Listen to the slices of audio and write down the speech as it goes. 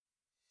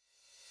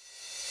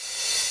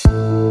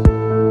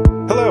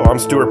I'm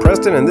Stuart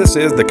Preston, and this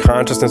is the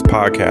Consciousness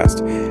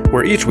Podcast,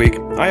 where each week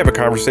I have a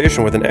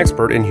conversation with an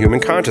expert in human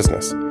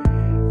consciousness.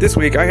 This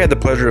week I had the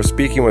pleasure of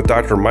speaking with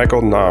Dr.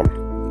 Michael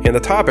Nahm, and the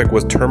topic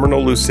was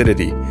terminal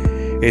lucidity,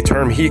 a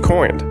term he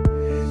coined.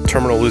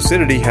 Terminal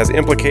lucidity has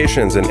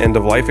implications in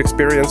end-of-life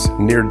experience,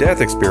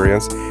 near-death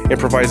experience, and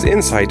provides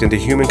insight into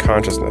human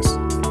consciousness.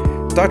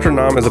 Dr.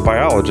 Nahm is a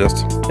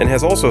biologist and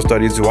has also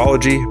studied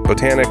zoology,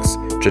 botanics,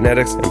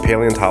 genetics, and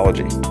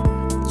paleontology.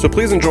 So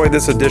please enjoy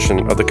this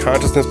edition of the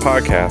Consciousness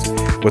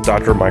Podcast with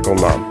Dr. Michael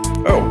Nahm.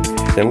 Oh,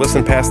 and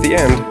listen past the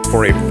end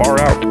for a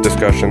far-out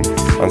discussion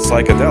on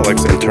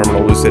psychedelics and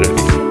terminal lucidity.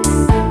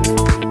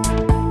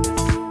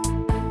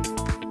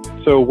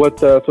 So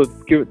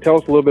tell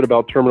us a little bit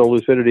about terminal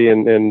lucidity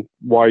and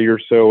why you're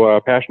so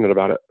passionate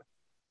about it.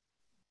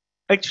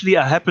 Actually,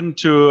 I happened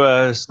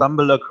to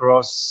stumble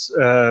across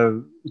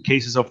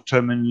cases of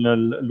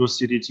terminal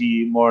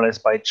lucidity more or less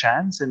by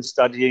chance in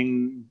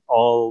studying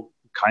all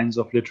kinds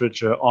of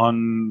literature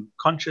on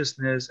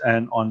consciousness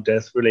and on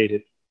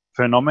death-related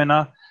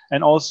phenomena,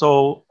 and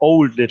also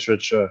old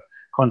literature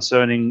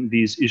concerning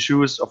these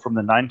issues from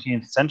the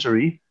 19th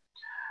century.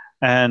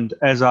 And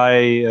as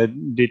I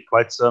did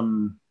quite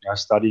some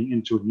studying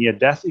into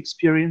near-death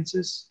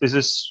experiences, this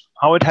is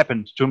how it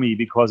happened to me,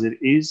 because it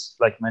is,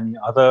 like many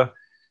other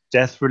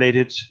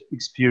death-related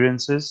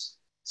experiences,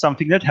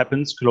 something that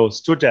happens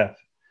close to death.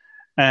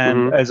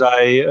 And as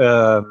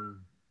I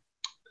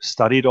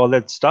studied all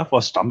that stuff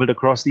or stumbled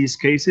across these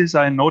cases,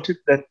 I noted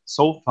that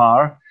so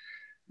far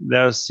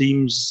there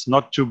seems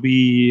not to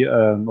be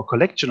a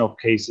collection of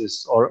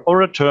cases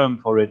or a term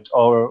for it,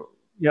 or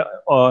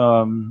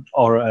an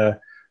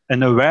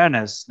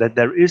awareness that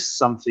there is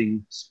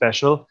something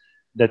special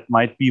that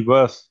might be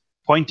worth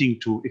pointing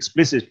to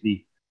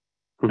explicitly.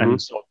 And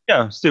so,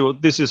 still,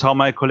 this is how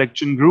my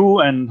collection grew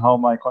and how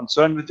my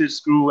concern with this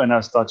grew. And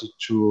I started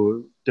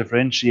to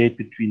differentiate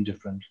between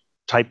different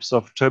types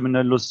of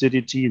terminal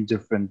lucidity and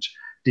different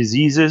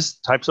diseases,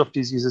 types of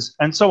diseases,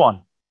 and so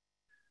on.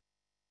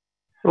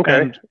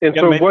 Okay. And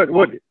so I'm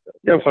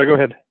sorry, go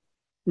ahead.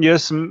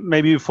 Yes,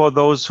 maybe for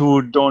those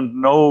who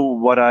don't know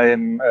what I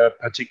am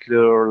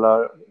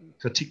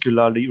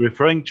particularly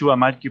referring to, I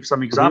might give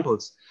some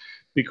examples.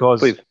 Because,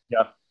 please.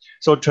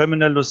 So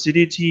terminal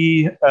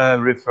lucidity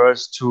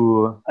refers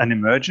to an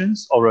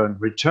emergence or a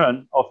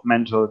return of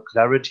mental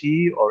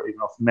clarity or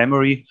even of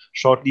memory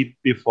shortly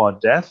before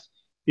death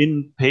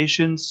in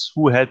patients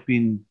who had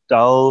been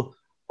dull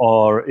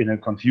or in a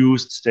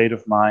confused state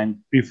of mind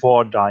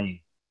before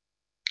dying.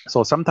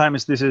 So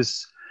sometimes this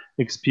is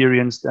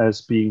experienced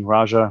as being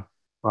rather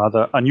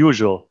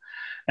unusual.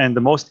 And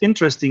the most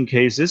interesting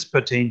cases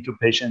pertain to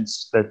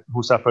patients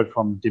who suffered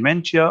from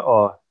dementia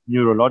or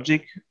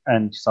neurologic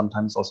and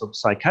sometimes also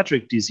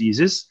psychiatric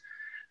diseases.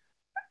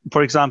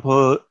 For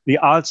example, the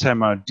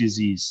Alzheimer's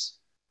disease.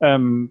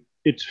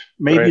 It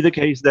may be the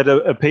case that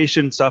a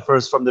patient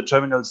suffers from the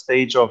terminal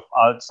stage of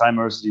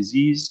Alzheimer's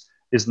disease,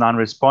 is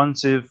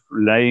non-responsive,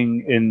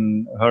 laying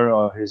in her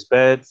or his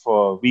bed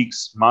for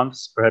weeks,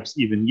 months, perhaps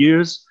even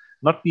years,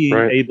 not being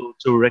able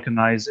to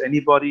recognize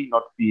anybody,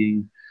 not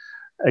being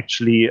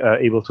actually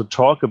able to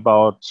talk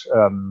about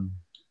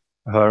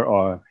her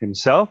or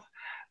himself.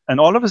 And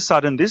all of a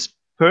sudden, this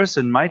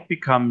person might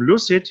become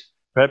lucid,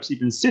 perhaps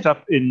even sit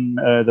up in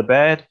the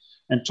bed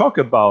and talk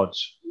about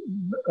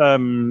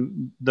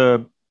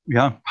the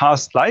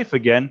past life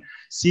again,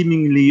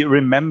 seemingly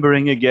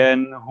remembering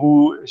again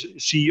who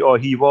she or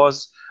he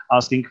was,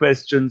 asking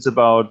questions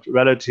about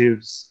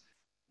relatives,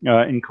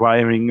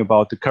 inquiring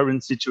about the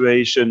current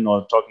situation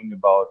or talking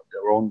about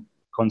their own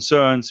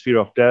concerns, fear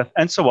of death,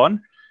 and so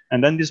on.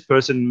 And then this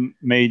person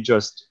may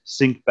just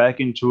sink back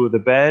into the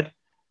bed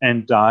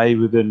and die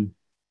within,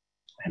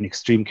 in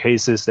extreme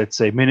cases, let's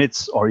say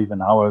minutes or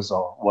even hours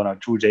or 1 or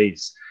 2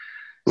 days.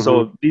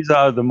 So these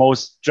are the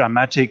most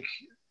dramatic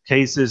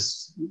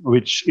cases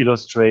which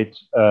illustrate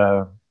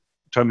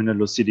terminal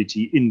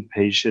lucidity in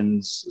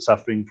patients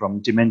suffering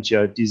from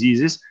dementia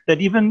diseases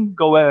that even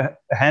go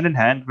hand in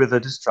hand with the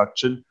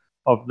destruction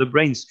of the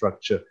brain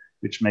structure,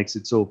 which makes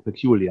it so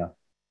peculiar.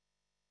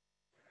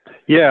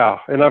 Yeah,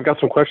 and I've got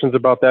some questions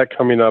about that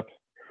coming up,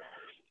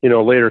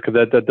 later, because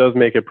that does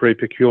make it pretty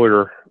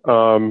peculiar.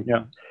 And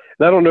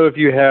I don't know if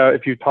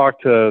you talk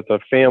to the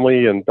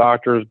family and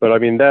doctors, but I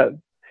mean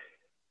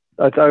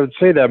I would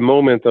say that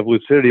moment of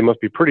lucidity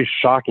must be pretty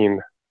shocking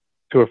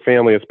to a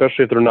family,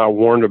 especially if they're not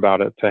warned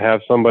about it, to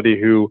have somebody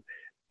who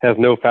has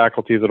no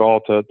faculties at all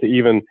to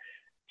even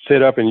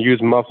sit up and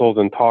use muscles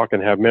and talk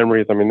and have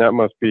memories. I mean, that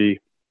must be,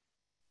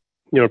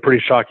 a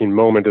pretty shocking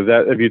moment.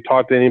 Have you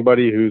talked to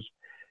anybody who's,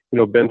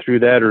 been through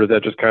that, or is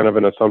that just kind of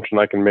an assumption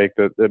I can make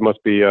that it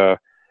must be,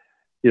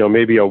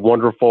 maybe a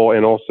wonderful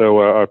and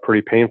also a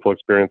pretty painful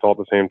experience all at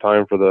the same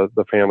time for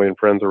the family and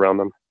friends around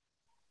them?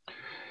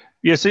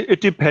 Yes, it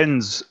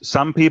depends.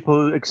 Some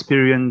people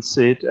experience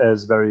it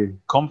as very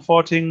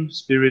comforting,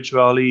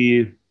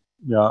 spiritually,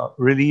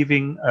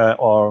 relieving,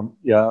 or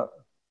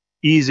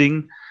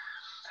easing.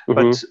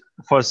 But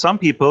for some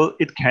people,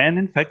 it can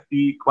in fact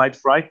be quite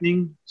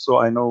frightening. So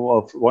I know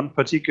of one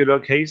particular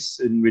case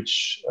in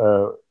which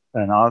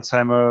an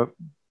Alzheimer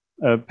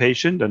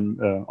patient,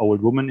 an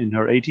old woman in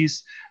her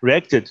 80s,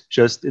 reacted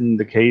just in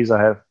the case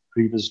I have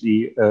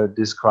previously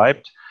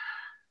described.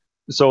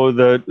 So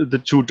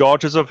the two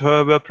daughters of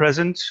her were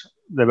present.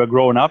 They were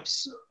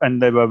grown-ups, and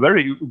they were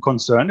very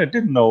concerned. They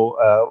didn't know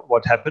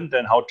what happened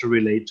and how to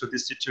relate to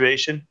this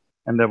situation.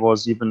 And there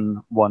was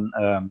even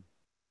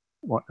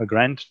a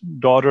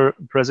granddaughter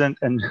present,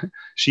 and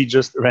she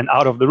just ran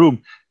out of the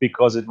room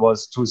because it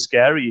was too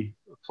scary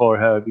for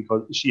her,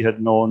 because she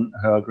had known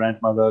her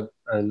grandmother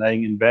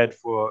laying in bed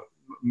for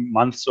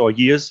months or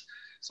years.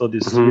 So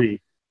this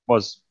really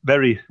was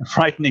very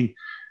frightening,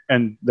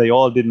 and they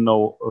all didn't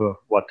know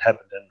what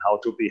happened and how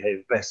to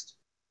behave best.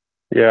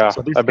 Yeah,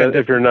 so I bet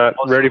if you're not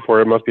ready for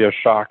it, it must be a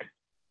shock.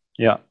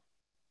 Yeah,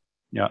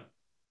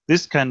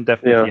 this can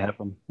definitely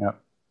happen. Yeah,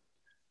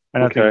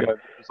 and I think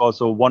it's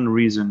also one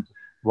reason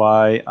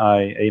why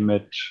I aim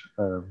at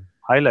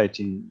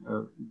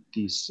highlighting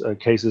these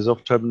cases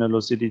of terminal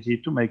lucidity,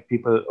 to make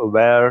people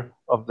aware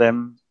of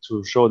them,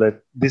 to show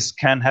that this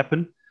can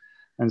happen,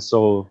 and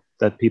so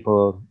that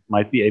people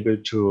might be able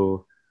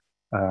to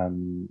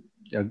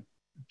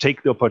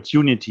take the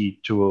opportunity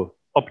to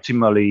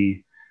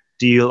optimally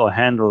deal or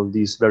handle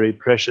these very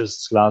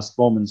precious last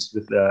moments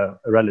with their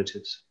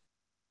relatives.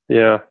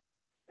 Yeah.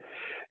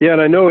 Yeah,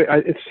 and I know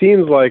it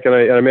seems like, and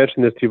I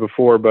mentioned this to you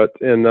before, but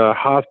in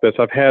hospice,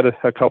 I've had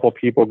a couple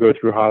people go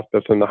through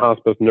hospice, and the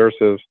hospice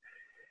nurses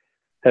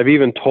have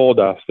even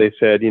told us, they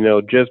said,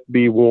 just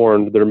be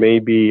warned, there may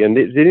be, and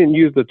they didn't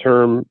use the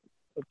term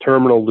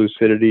terminal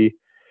lucidity.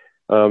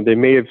 They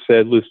may have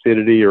said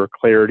lucidity or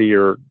clarity,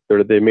 or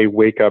they may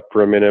wake up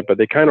for a minute, but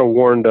they kind of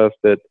warned us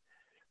that,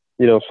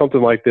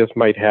 something like this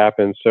might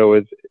happen. So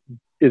is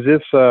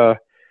this,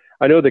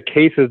 I know the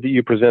cases that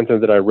you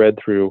presented that I read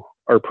through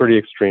are pretty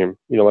extreme,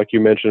 like you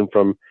mentioned,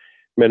 from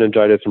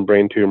meningitis and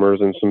brain tumors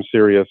and some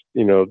serious,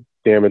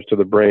 damage to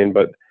the brain.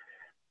 But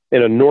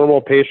in a normal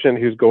patient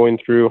who's going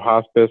through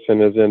hospice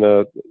and is in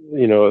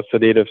a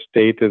sedative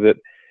state,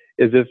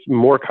 is this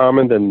more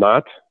common than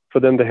not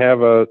for them to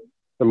have a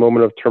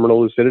moment of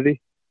terminal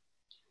lucidity?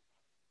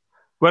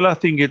 Well, I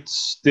think it's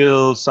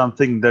still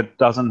something that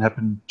doesn't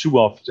happen too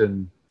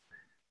often.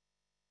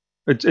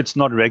 It's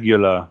not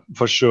regular,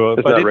 for sure,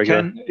 but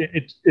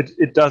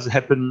it does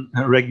happen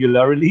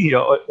regularly.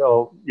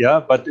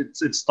 But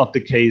it's not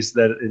the case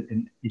that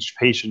in each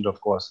patient,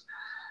 of course.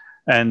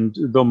 And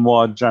the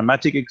more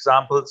dramatic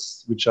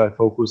examples, which I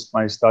focused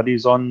my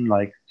studies on,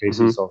 like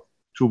cases of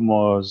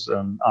tumors,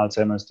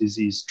 Alzheimer's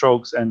disease,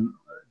 strokes, and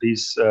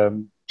these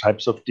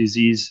types of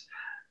disease,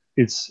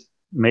 it's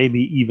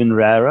maybe even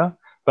rarer.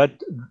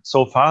 But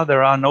so far,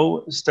 there are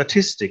no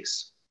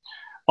statistics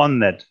on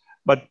that.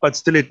 But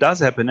still, it does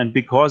happen. And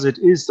because it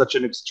is such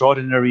an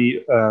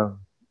extraordinary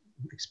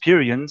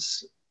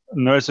experience,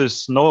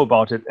 nurses know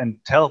about it and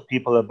tell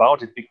people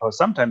about it, because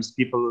sometimes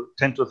people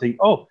tend to think,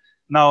 oh,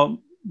 now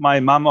my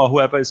mom or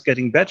whoever is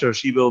getting better,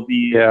 she will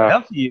be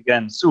healthy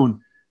again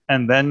soon.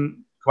 And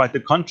then quite the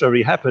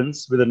contrary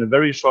happens. Within a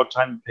very short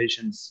time, the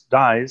patient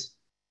dies.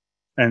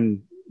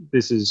 And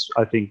this is,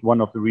 I think,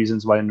 one of the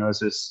reasons why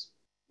nurses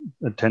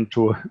tend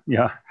to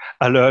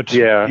alert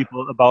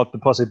people about the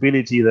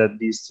possibility that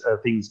these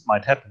things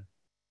might happen.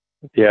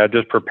 Yeah,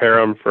 just prepare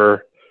them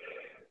for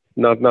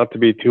not to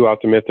be too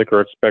optimistic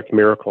or expect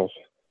miracles.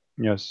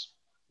 Yes.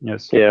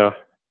 Yeah.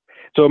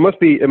 So it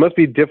must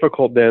be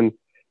difficult then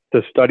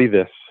to study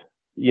this.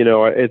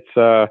 It's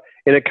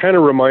and it kind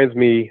of reminds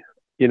me,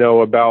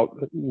 about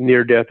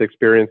near-death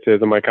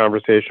experiences in my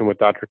conversation with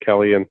Dr.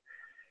 Kelly, and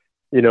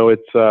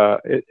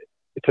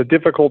it's a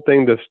difficult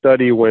thing to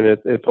study when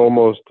it's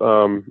almost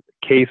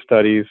case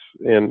studies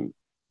and,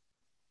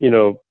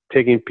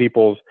 taking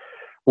people's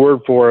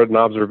word for it and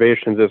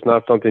observations. It's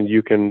not something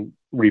you can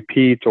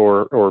repeat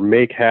or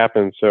make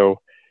happen. So,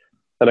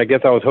 and I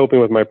guess I was hoping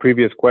with my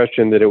previous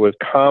question that it was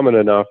common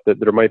enough that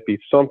there might be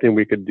something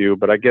we could do,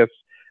 but I guess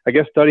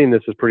studying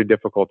this is pretty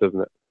difficult,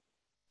 isn't it?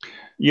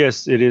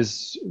 Yes, it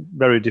is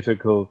very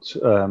difficult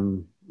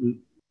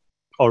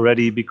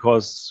already,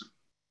 because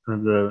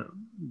the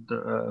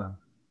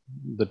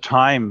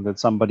time that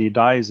somebody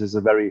dies is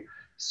a very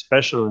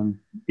special and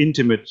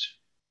intimate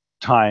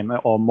time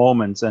or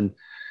moments, and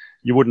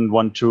you wouldn't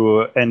want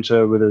to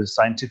enter with a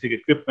scientific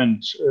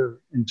equipment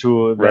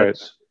into that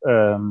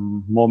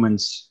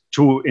moments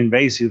too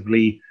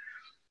invasively,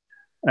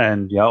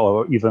 and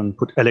or even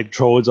put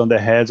electrodes on the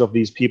heads of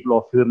these people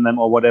or film them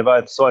or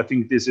whatever. So I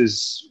think this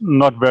is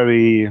not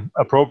very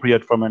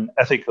appropriate from an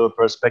ethical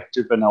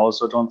perspective, and I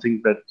also don't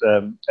think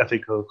that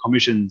ethical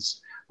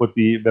commissions would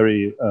be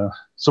very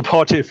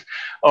supportive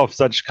of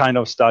such kind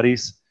of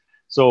studies.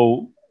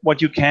 So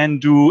what you can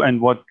do,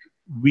 and what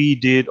we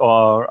did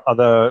or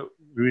other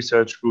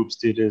research groups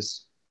did,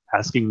 is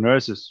asking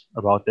nurses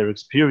about their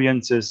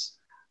experiences,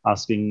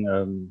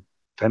 asking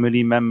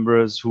family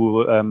members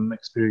who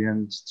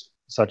experienced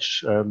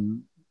such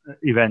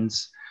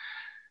events,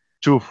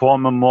 to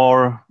form a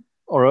more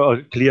or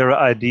a clearer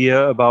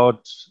idea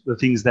about the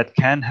things that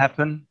can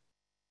happen.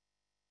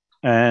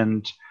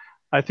 And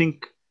I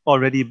think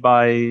already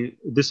by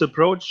this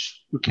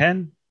approach, you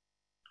can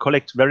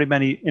collect very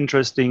many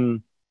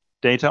interesting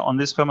data on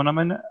this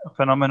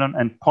phenomenon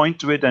and point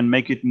to it and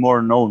make it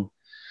more known.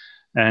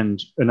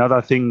 And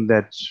another thing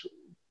that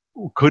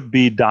could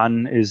be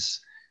done is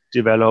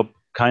develop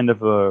kind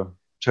of a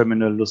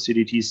terminal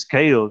lucidity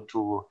scale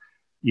to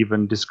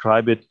even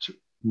describe it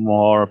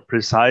more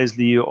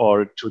precisely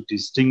or to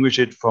distinguish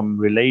it from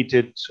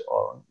related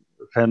or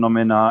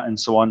phenomena and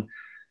so on.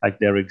 Like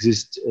there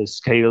exist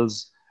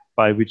scales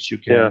by which you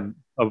can,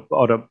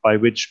 or by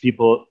which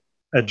people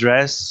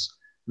address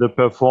the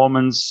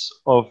performance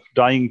of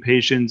dying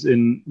patients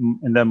in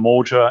their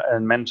motor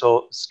and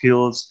mental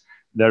skills.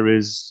 There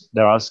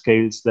are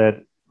scales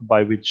that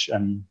by which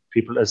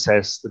people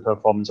assess the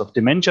performance of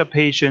dementia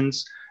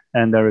patients,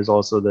 and there is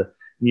also the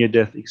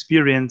near-death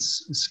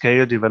experience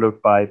scale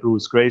developed by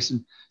Bruce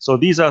Grayson. So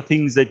these are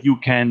things that you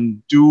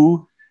can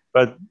do,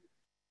 but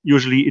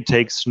usually it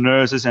takes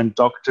nurses and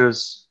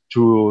doctors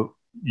to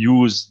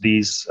use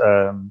these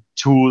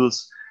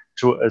tools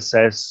to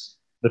assess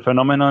the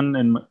phenomenon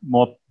and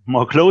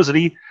more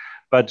closely.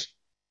 But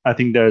I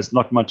think there's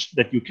not much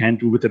that you can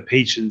do with the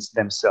patients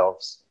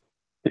themselves.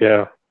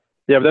 Yeah,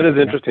 but that is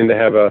interesting to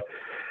have a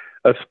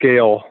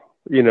scale,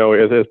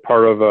 as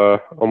part of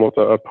almost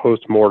a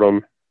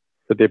post-mortem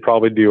that they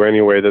probably do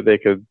anyway, that they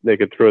could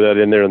throw that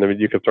in there, and then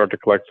you could start to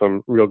collect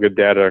some real good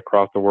data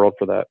across the world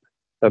for that.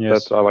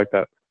 That's I like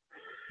that.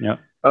 Yeah.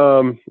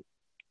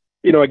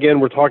 Again,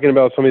 we're talking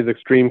about some of these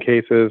extreme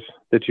cases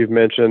that you've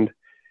mentioned.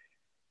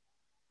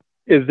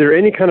 Is there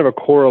any kind of a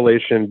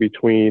correlation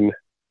between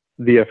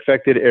the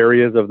affected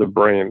areas of the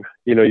brain?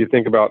 You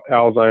think about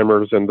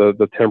Alzheimer's and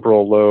the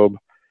temporal lobe,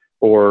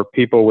 or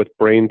people with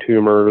brain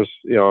tumors.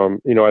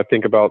 I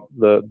think about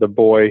the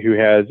boy who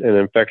has an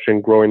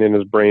infection growing in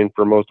his brain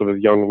for most of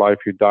his young life,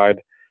 who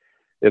died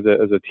as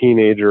a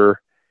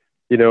teenager.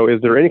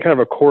 Is there any kind of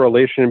a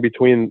correlation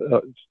between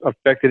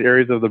affected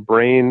areas of the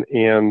brain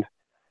and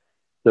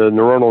the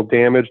neuronal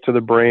damage to the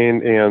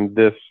brain and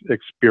this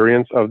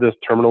experience of this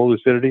terminal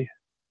lucidity?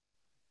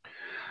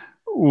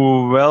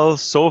 Well,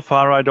 so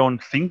far I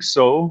don't think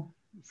so.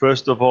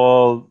 First of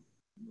all,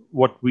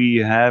 what we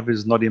have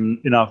is not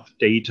enough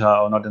data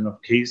or not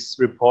enough case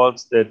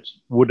reports that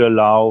would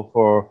allow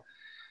for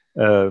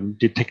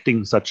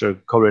detecting such a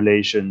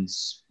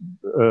correlations,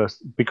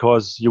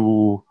 because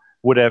you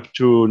would have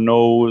to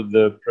know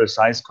the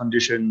precise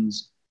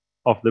conditions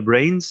of the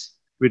brains,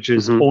 which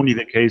is only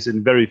the case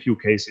in very few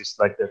cases,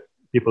 like that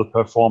people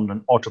performed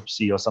an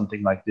autopsy or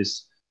something like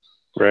this.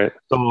 Right.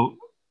 So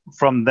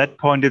from that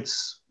point,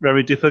 it's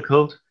very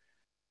difficult.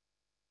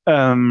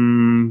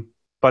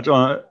 But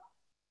from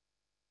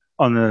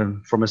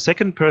a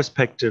second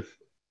perspective,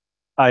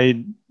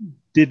 I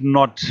did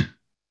not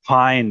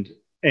find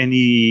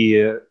any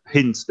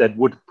hints that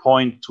would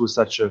point to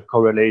such a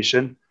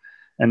correlation.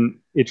 And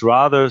it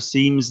rather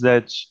seems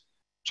that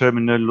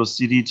terminal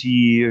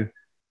lucidity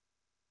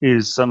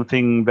is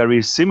something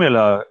very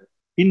similar,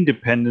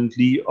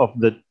 independently of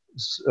the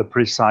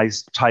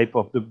precise type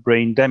of the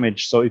brain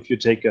damage. So if you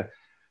take a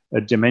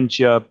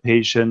dementia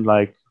patient,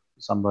 like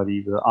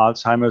somebody with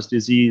Alzheimer's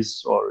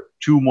disease, or a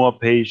tumor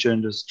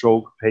patient, a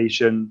stroke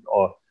patient,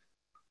 or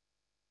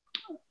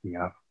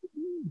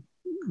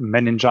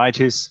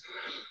meningitis,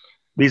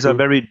 these are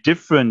very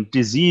different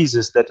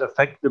diseases that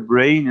affect the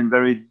brain in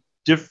very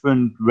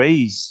different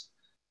ways,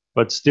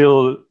 but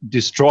still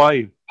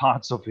destroy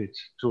parts of it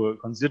to a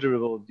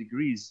considerable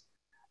degrees.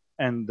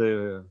 And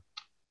the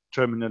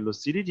terminal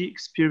lucidity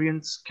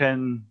experience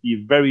can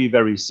be very,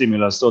 very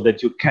similar, so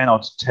that you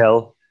cannot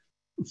tell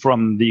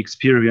from the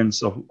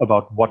experience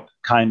about what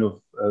kind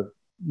of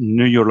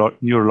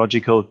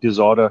neurological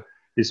disorder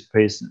this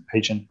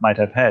patient might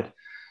have had.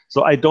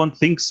 So I don't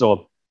think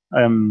so.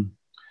 And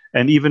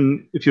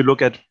even if you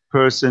look at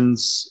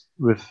persons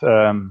with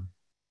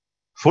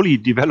fully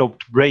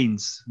developed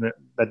brains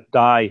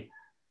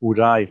who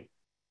die,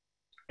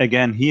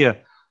 again here,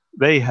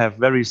 they have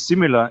very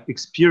similar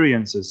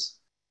experiences.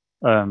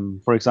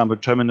 For example,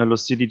 terminal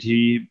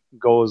lucidity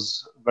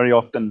goes very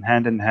often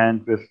hand in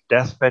hand with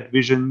deathbed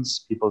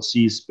visions. People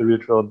see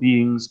spiritual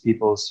beings,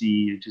 people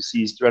see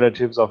deceased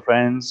relatives or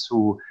friends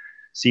who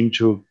seem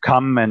to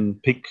come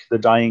and pick the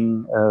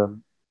dying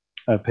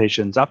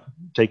patients up,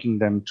 taking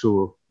them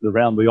to the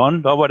realm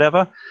beyond or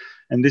whatever.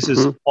 And this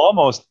is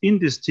almost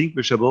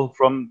indistinguishable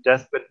from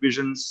deathbed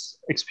visions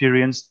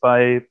experienced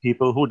by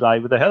people who die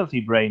with a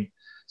healthy brain.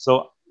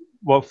 So,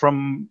 well,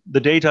 from the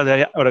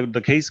data or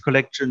the case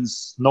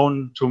collections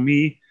known to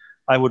me,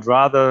 I would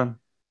rather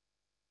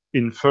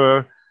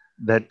infer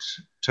that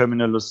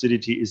terminal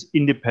lucidity is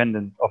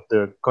independent of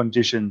the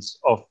conditions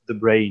of the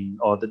brain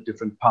or the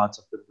different parts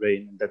of the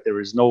brain, and that there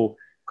is no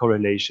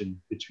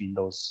correlation between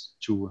those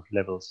two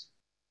levels.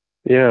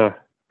 Yeah.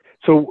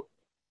 So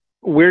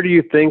where do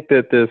you think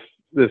that this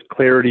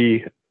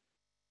clarity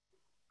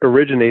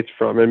originates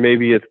from? And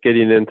maybe it's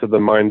getting into the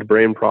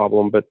mind-brain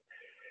problem, but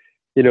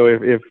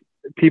if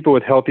people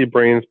with healthy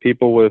brains,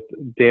 people with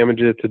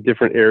damages to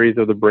different areas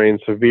of the brain,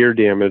 severe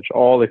damage,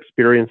 all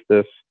experience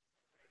this,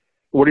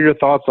 what are your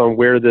thoughts on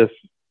where this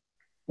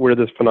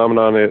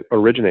phenomenon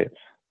originates?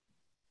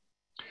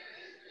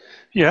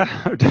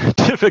 Yeah,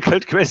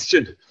 difficult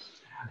question.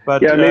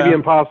 But Yeah, maybe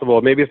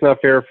impossible. Maybe it's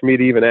not fair for me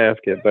to even ask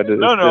it, but it's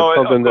no, of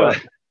something course.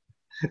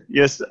 that.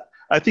 Yes,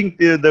 I think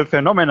the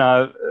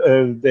phenomena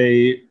uh,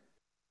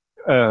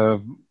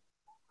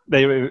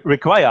 they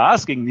require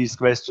asking these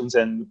questions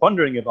and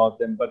pondering about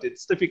them, but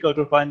it's difficult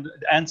to find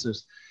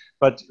answers.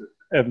 But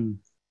um,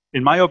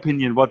 in my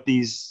opinion, what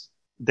these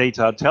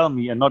data tell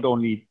me, and not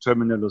only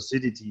terminal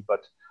lucidity,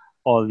 but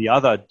all the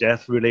other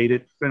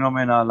death-related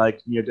phenomena like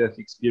near-death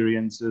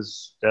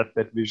experiences,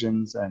 deathbed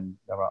visions, and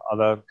there are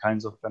other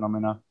kinds of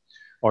phenomena,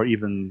 or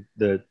even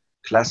the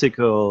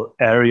classical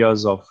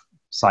areas of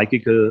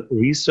psychical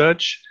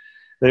research,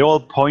 they all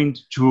point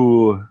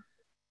to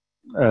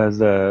let's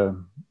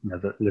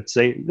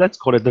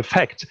call it the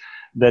fact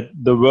that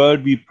the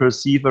world we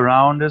perceive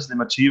around us, the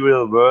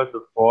material world,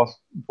 the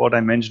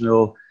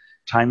four-dimensional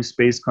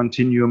time-space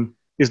continuum,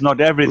 is not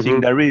everything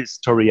Mm-hmm. there is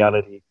to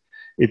reality.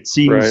 It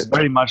seems Right.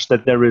 very much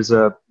that there is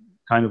a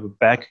kind of a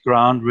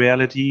background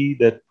reality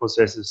that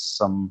possesses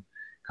some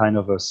kind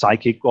of a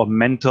psychic or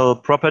mental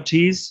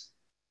properties,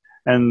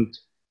 and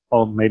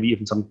or maybe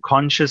even some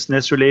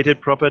consciousness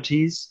related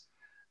properties.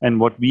 And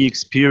what we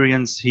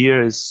experience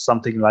here is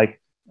something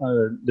like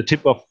the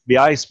tip of the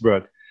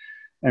iceberg.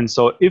 And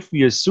so if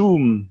we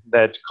assume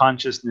that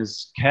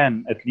consciousness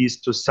can, at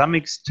least to some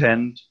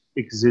extent,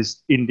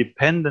 exist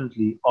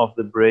independently of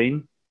the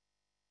brain,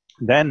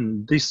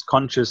 then this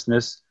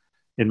consciousness,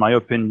 in my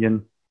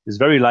opinion, is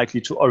very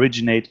likely to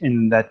originate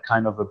in that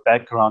kind of a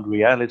background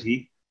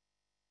reality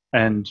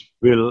and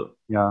will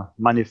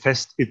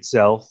manifest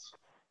itself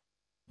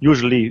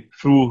usually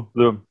through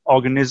the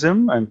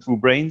organism and through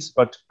brains,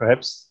 but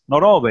perhaps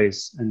not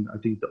always. And I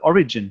think the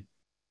origin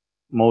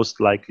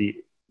most likely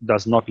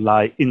does not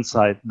lie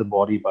inside the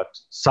body, but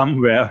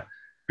somewhere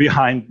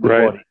behind the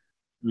Right. body.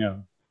 Yeah.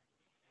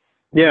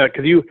 Yeah,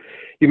 because you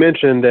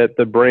mentioned that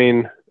the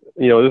brain,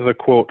 this is a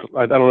quote.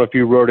 I don't know if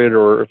you wrote it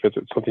or if it's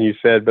something you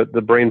said, but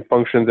the brain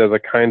functions as a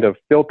kind of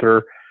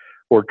filter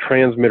or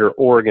transmitter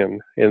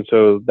organ, and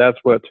so that's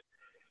what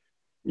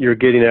you're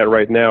getting at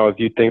right now. Is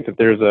you think that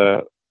there's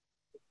a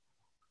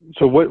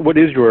so what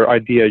is your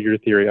idea, your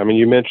theory? I mean,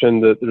 you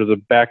mentioned that there's a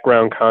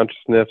background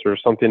consciousness or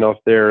something else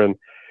there, and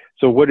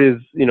so what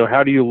is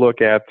how do you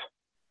look at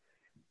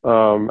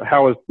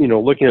how is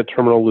looking at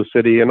terminal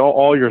lucidity and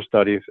all your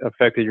studies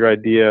affected your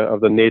idea of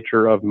the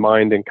nature of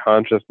mind and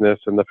consciousness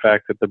and the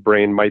fact that the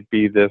brain might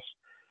be this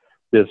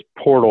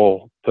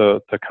portal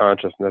to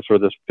consciousness or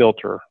this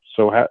filter?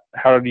 So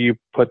how do you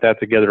put that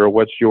together, or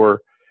what's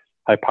your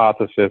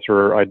hypothesis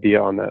or idea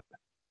on that?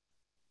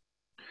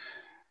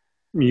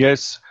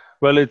 Yes.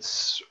 Well,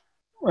 it's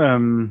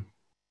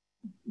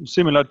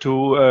similar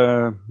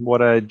to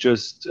what I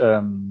just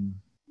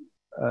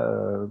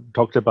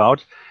talked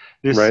about.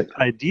 This Right.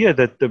 idea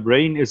that the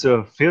brain is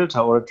a filter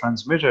or a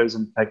transmitter is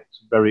in fact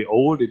very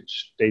old. It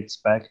dates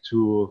back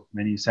to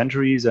many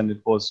centuries, and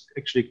it was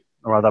actually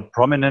rather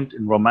prominent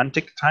in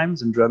Romantic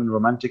times, and German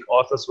Romantic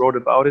authors wrote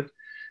about it.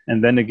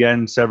 And then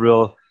again,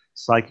 several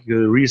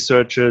psychical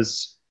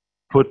researchers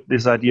put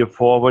this idea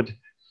forward.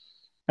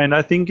 And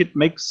I think it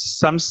makes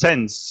some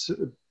sense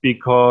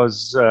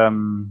because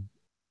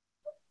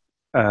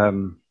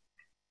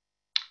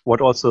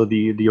what also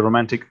the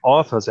Romantic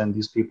authors and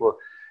these people,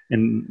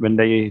 when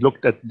they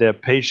looked at their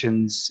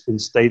patients in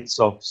states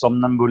of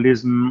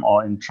somnambulism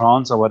or in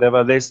trance or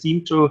whatever, they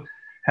seem to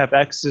have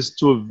access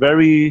to a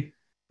very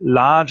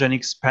large and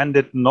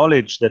expanded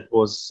knowledge that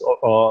was,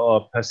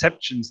 or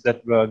perceptions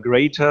that were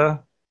greater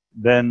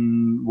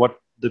than what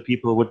the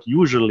people would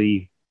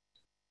usually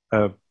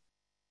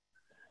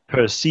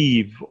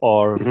perceive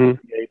or Mm-hmm.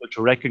 be able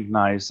to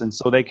recognize. And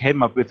so they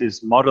came up with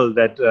this model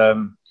that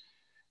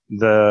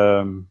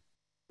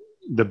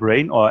the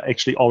brain, or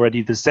actually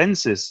already the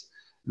senses,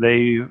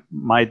 they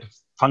might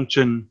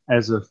function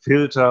as a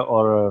filter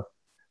or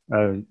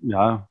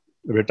a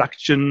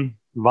reduction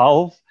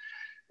valve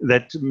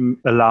that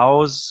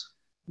allows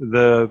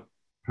the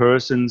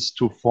persons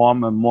to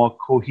form a more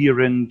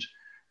coherent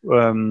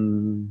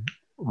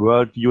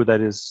worldview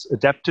that is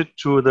adapted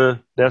to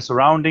their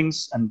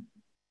surroundings, and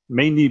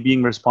mainly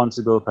being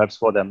responsible perhaps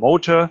for their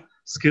motor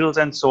skills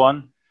and so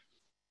on.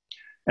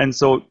 And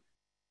so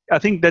I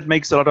think that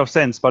makes a lot of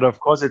sense, but of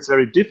course it's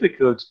very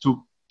difficult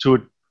to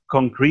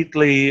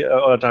concretely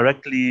or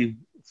directly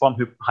form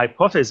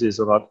hypotheses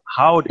about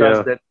how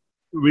does that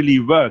really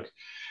work.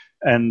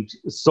 And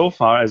so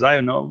far as I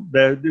know,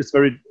 there is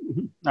very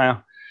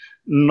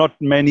not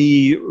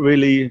many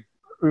really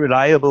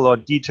reliable or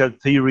detailed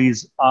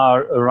theories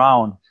are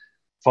around.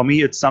 For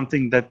me, it's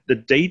something that the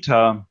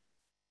data,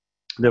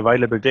 the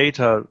available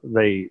data,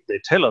 they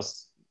tell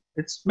us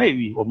it's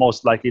maybe or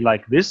most likely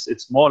like this.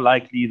 It's more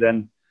likely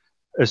than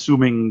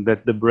assuming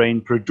that the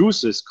brain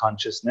produces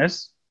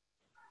consciousness.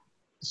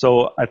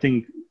 So I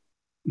think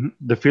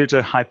the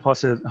filter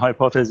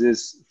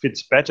hypothesis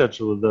fits better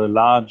to the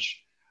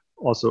large,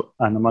 also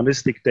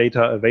anomalistic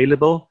data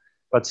available,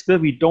 but still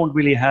we don't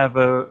really have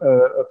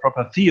a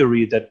proper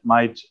theory that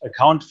might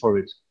account for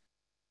it.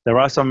 There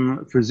are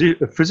some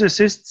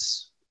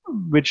physicists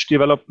which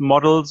developed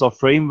models or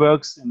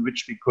frameworks in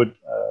which we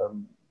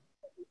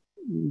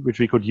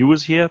could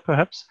use here,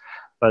 perhaps.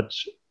 But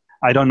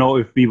I don't know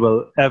if we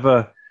will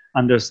ever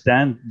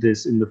understand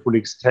this in the full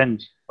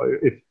extent, or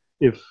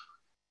if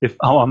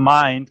our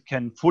mind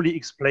can fully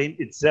explain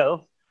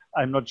itself.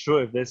 I'm not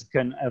sure if this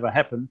can ever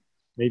happen.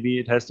 Maybe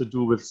it has to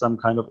do with some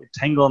kind of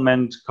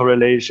entanglement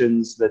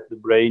correlations, that the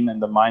brain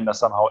and the mind are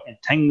somehow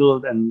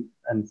entangled and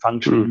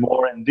functioning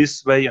more in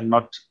this way and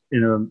not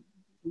in an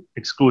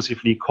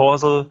exclusively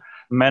causal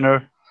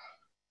manner.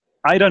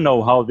 I don't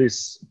know how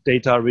this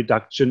data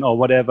reduction or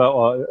whatever,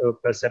 or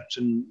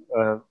perception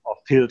or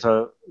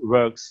filter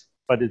works,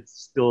 but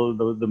it's still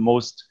the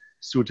most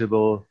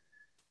suitable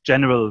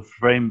general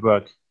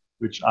framework,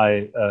 which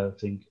I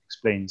think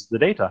explains the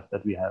data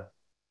that we have.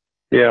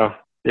 Yeah,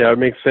 it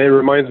makes sense. It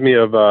reminds me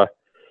of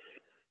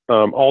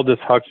Aldous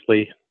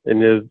Huxley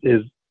in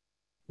his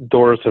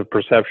Doors of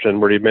Perception,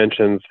 where he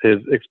mentions his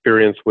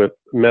experience with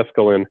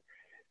mescaline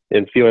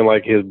and feeling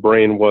like his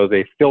brain was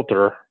a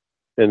filter,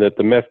 and that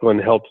the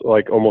mescaline helps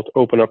like almost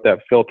open up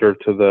that filter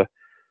to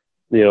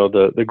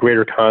the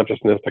greater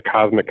consciousness, the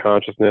cosmic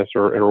consciousness,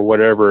 or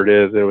whatever it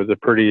is. It was a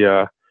pretty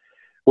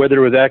whether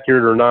it was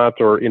accurate or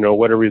not, or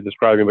whatever he's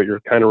describing, but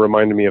you're kind of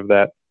reminding me of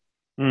that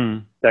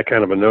that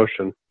kind of a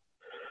notion.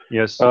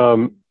 Yes.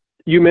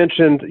 You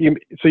mentioned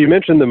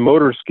the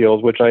motor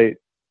skills, which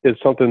is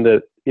something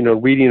that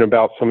reading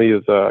about some of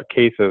these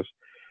cases,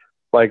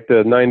 like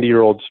the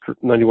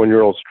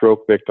 91-year-old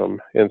stroke victim,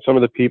 and some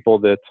of the people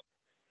that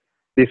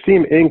they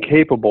seem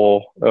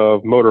incapable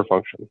of motor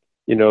function.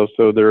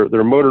 So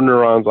their motor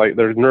neurons, like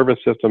their nervous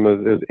system,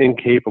 is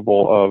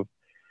incapable of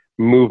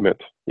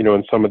movement.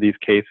 In some of these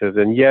cases,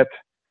 and yet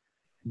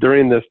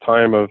during this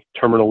time of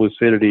terminal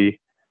lucidity,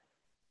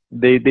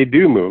 they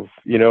do move.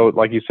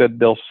 Like you said,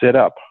 they'll sit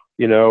up.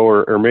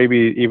 Or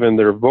maybe even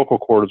their vocal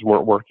cords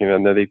weren't working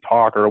and then they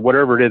talk or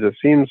whatever it is. It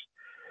seems,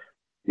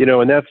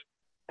 and that's,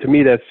 to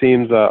me, that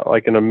seems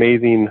like an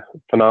amazing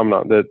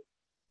phenomenon,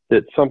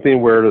 that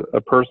something where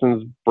a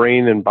person's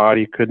brain and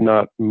body could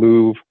not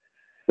move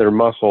their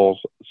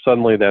muscles,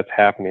 suddenly that's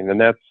happening. And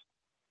that's,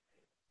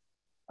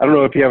 I don't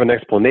know if you have an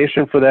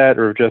explanation for that,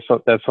 or just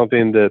that's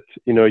something that,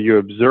 you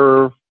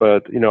observe,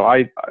 but,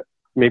 I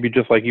maybe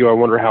just like you, I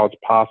wonder how it's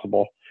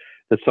possible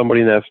that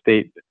somebody in that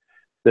state,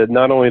 that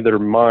not only their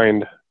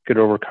mind could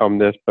overcome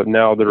this, but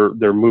now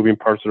they're moving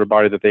parts of their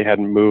body that they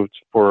hadn't moved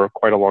for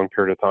quite a long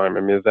period of time.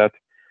 I mean,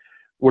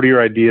 what are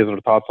your ideas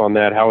or thoughts on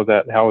that? How is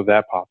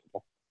that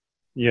possible?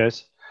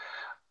 Yes.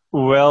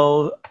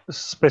 Well,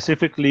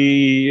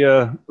 specifically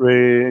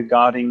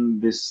regarding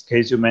this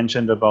case you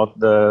mentioned about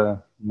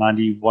the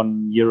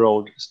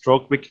 91-year-old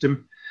stroke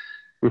victim.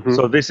 Mm-hmm.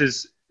 So this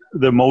is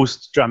the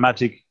most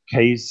dramatic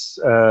case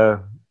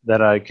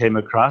that I came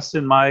across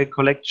in my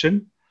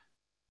collection.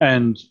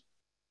 And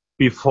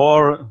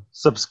before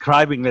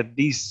subscribing that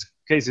these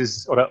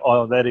cases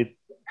or that it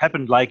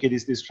happened like it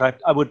is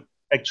described, I would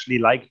actually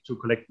like to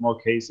collect more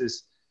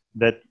cases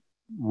that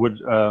would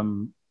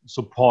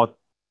support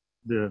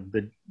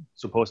the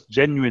supposed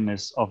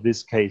genuineness of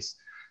this case.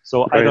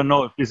 So right. I don't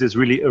know if this is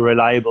really a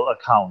reliable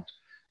account.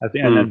 I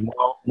think and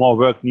more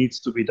work needs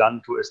to be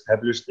done to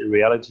establish the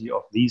reality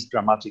of these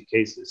dramatic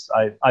cases.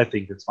 I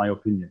think it's my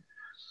opinion.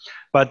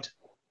 But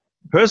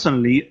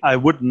personally, I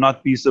would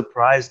not be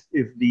surprised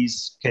if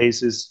these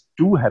cases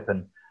do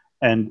happen.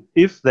 And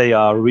if they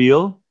are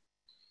real,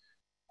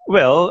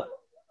 well,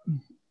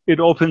 it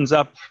opens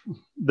up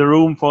the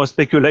room for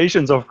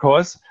speculations, of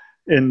course.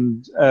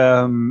 And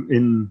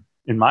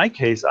in my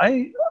case,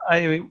 I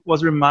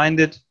was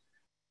reminded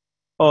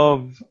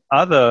of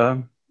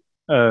other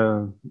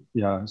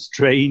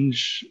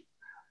strange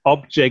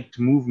object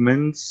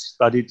movements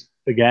studied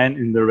again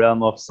in the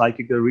realm of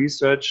psychical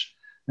research,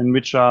 and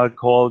which are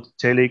called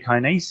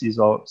telekinesis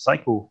or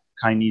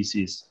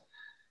psychokinesis.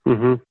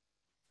 Mm-hmm.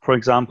 For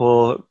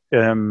example,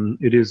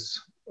 it is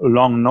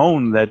long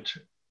known that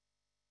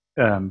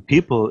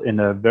people in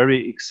a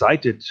very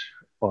excited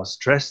or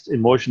stressed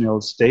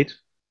emotional state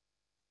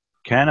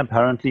can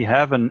apparently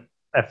have an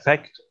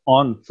effect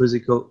on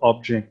physical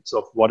objects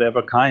of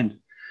whatever kind.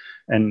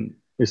 And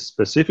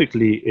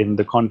specifically in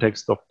the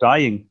context of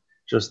dying,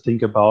 just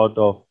think about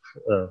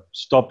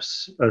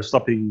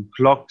stopping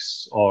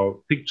clocks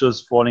or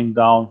pictures falling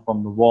down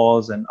from the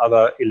walls and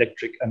other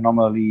electric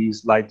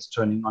anomalies, lights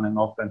turning on and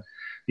off. And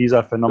these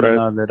are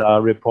phenomena right. that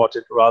are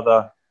reported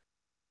rather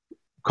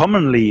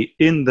commonly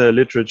in the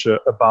literature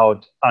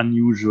about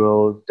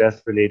unusual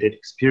death-related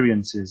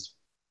experiences.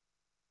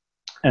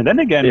 And then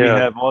again, we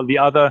have all the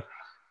other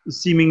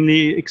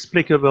seemingly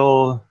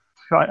explicable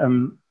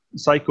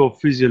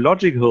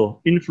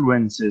psychophysiological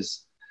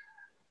influences,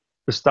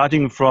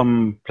 starting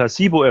from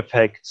placebo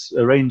effects,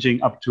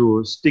 ranging up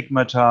to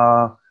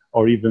stigmata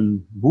or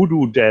even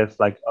voodoo death,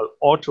 like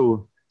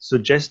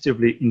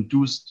auto-suggestively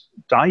induced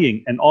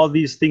dying, and all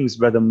these things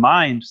where the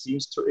mind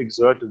seems to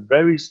exert a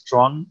very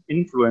strong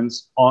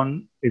influence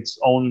on its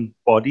own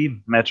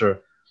body matter.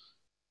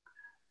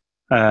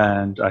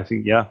 And I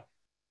think,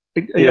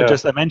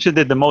 I mentioned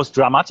that the most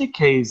dramatic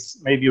case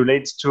maybe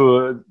relates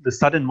to the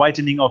sudden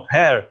whitening of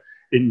hair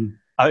in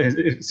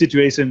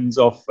situations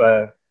of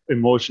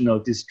emotional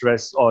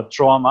distress or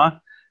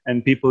trauma.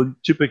 And people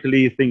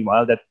typically think,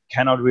 well, that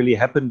cannot really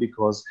happen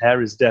because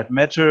hair is dead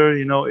matter,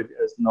 it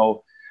has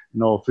no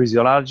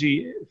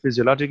physiology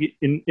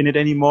in it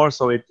anymore.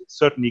 So it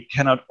certainly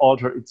cannot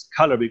alter its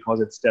color because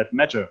it's dead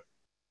matter.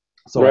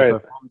 So I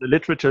performed the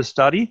literature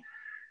study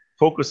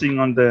focusing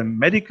on the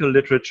medical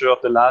literature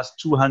of the last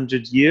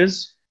 200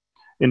 years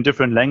in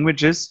different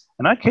languages.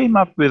 And I came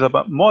up with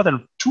about more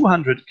than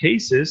 200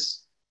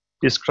 cases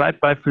described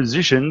by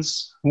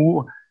physicians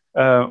who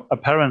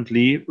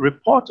apparently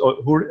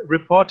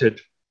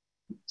reported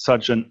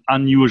such an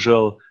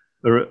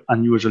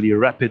unusually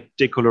rapid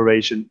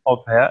decoloration of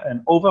hair,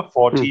 and over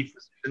 40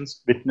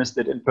 physicians witnessed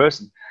it in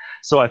person.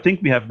 So I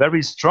think we have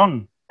very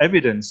strong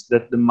evidence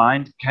that the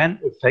mind can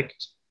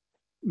affect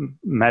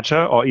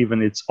matter or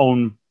even its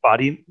own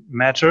body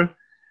matter.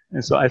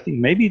 And so I think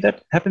maybe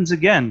that happens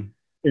again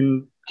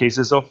in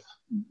cases of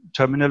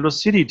terminal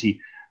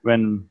lucidity,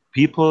 when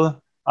people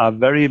are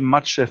very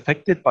much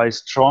affected by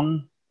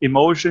strong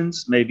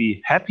emotions,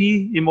 maybe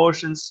happy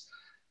emotions.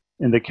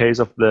 In the case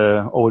of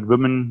the old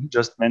woman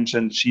just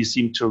mentioned, she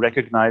seemed to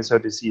recognize her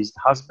deceased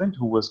husband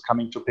who was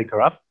coming to pick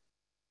her up.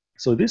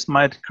 So this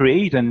might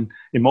create an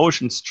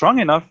emotion strong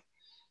enough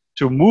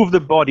to move the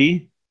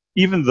body,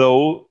 even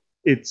though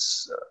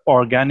its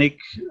organic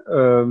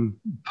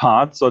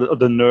parts or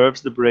the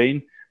nerves, the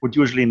brain, would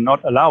usually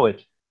not allow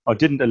it or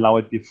didn't allow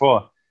it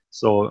before.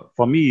 So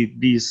for me,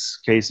 these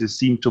cases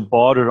seem to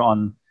border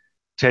on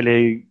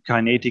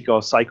telekinetic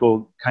or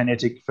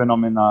psychokinetic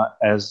phenomena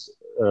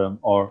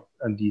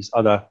and these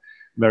other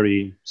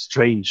very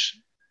strange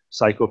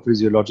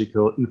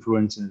psychophysiological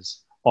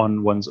influences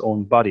on one's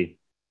own body.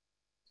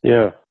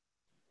 Yeah,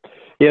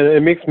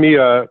 it makes me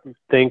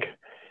think.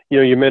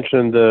 You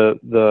mentioned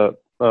the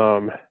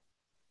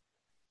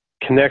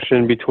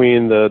connection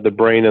between the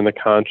brain and the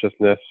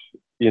consciousness.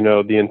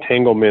 The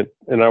entanglement,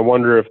 and I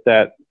wonder if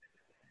that.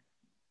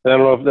 I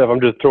don't know if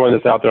I'm just throwing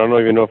this out there. I don't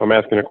even know if I'm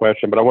asking a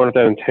question, but I wonder if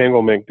that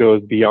entanglement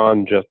goes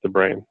beyond just the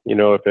brain.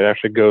 If it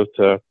actually goes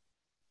to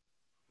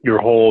your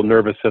whole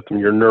nervous system,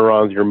 your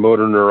neurons, your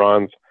motor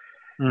neurons.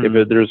 Mm-hmm.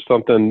 If there's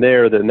something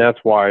there, then that's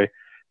why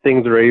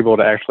things are able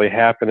to actually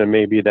happen, and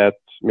maybe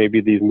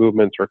these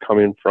movements are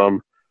coming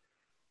from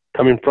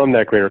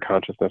that greater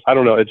consciousness. I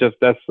don't know.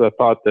 That's a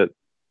thought that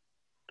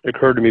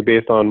occurred to me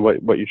based on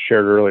what you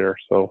shared earlier.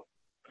 So,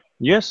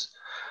 yes,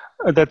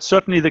 that's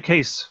certainly the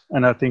case,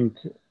 and I think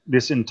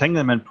these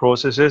entanglement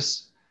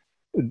processes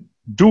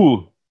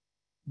do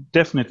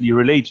definitely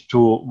relate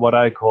to what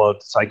I call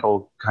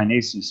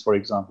psychokinesis, for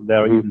example. There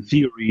are even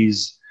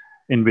theories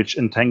in which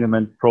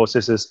entanglement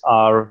processes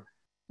are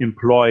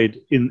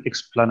employed in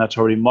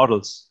explanatory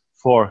models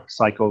for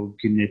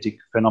psychokinetic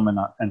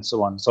phenomena and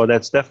so on. So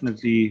that's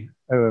definitely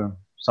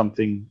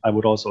something I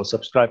would also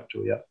subscribe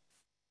to, yeah.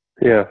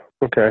 Yeah,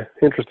 okay,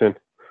 interesting.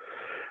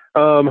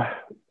 Now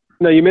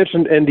you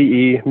mentioned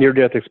NDE,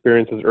 near-death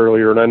experiences,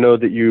 earlier, and I know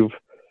that you've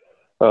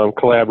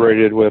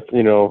collaborated with,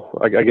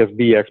 I guess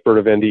the expert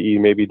of NDE,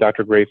 maybe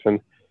Dr.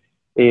 Grayson,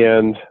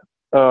 and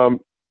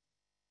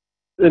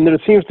then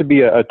it seems to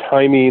be a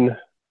timing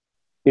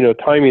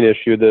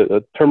issue.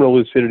 The terminal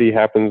lucidity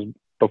happens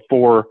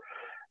before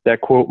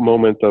that quote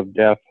moment of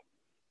death,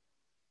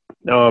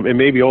 and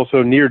maybe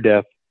also near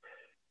death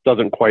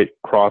doesn't quite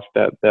cross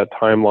that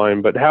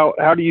timeline. But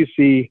how do you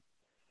see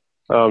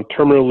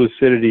terminal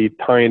lucidity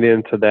tying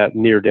into that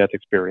near-death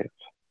experience?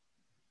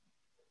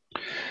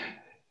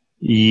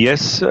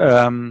 Yes,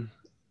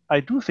 I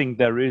do think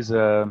there is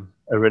a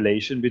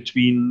relation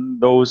between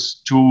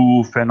those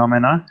two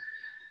phenomena.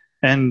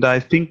 And I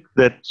think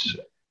that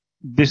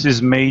this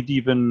is made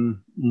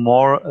even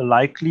more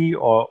likely,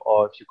 or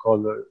if you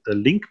call the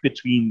link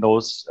between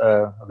those,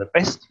 the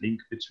best link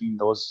between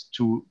those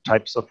two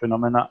types of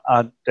phenomena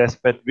are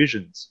deathbed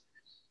visions.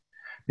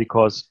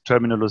 Because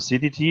terminal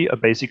lucidity,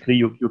 basically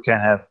you can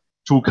have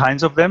two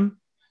kinds of them.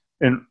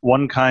 In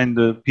one kind,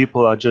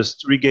 people are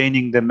just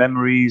regaining their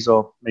memories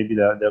of maybe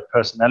their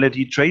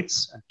personality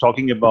traits and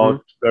talking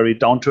about very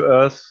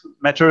down-to-earth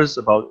matters,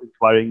 about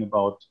inquiring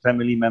about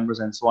family members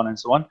and so on and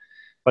so on.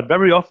 But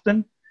very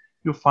often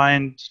you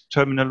find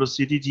terminal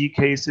lucidity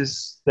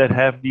cases that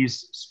have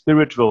these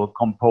spiritual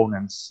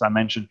components I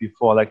mentioned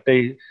before. Like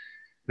they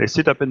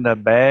sit up in their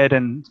bed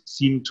and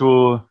seem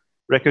to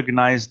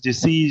recognize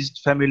deceased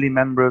family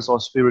members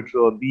or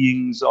spiritual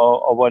beings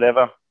or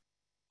whatever.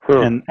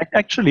 And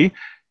actually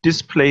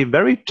display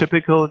very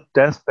typical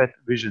deathbed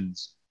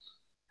visions.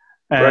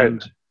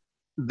 And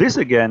this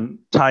again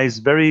ties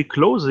very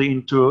closely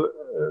into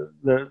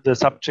the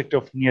subject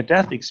of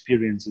near-death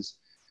experiences,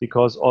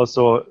 because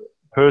also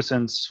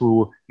persons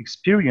who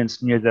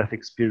experience near-death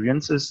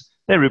experiences,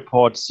 they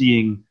report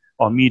seeing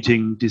or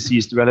meeting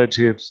deceased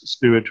relatives,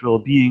 spiritual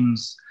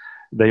beings.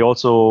 They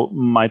also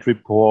might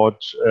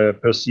report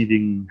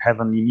perceiving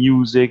heavenly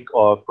music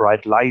or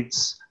bright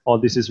lights. All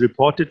this is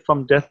reported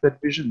from deathbed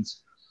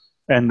visions.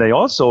 And they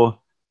also,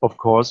 of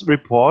course,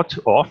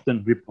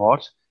 often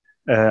report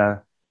uh,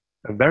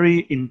 a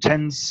very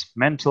intense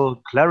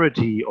mental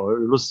clarity or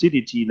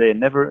lucidity they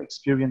never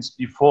experienced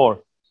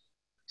before.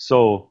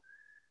 So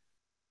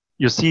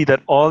you see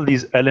that all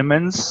these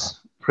elements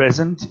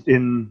present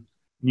in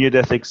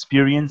near-death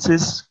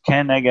experiences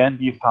can again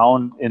be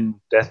found in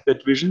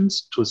deathbed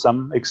visions to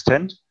some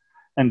extent.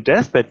 And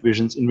deathbed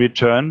visions in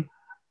return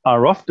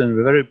are often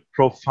a very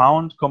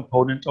profound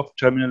component of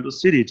terminal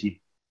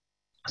lucidity.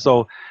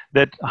 So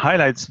that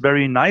highlights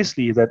very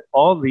nicely that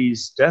all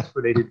these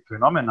death-related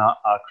phenomena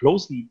are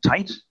closely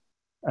tied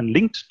and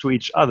linked to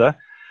each other.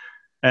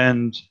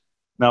 And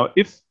now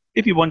if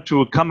you want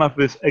to come up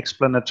with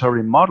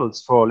explanatory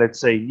models for, let's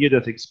say,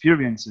 near-death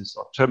experiences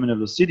or terminal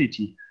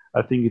lucidity,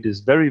 I think it is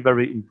very,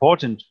 very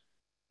important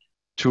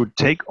to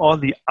take all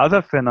the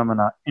other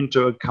phenomena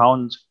into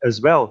account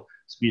as well.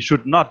 So we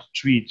should not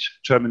treat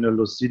terminal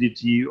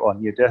lucidity or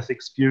near-death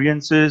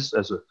experiences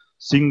as a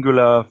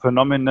singular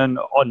phenomenon,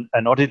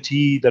 an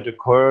oddity that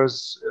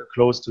occurs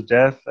close to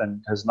death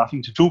and has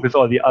nothing to do with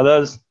all the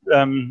others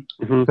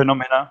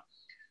phenomena.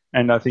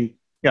 And I think,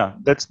 yeah,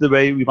 that's the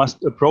way we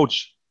must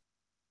approach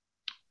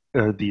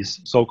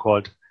these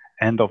so-called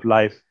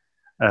end-of-life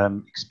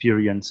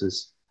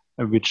experiences,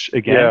 which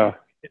again,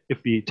 if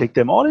we take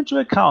them all into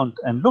account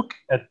and look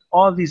at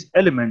all these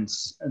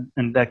elements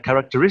and their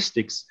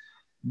characteristics,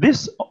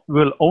 this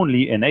will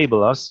only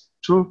enable us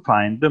to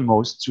find the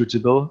most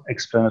suitable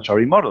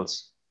explanatory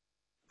models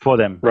for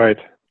them. Right.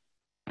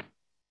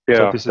 Yeah,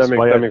 so this is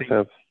that makes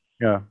sense.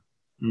 Yeah.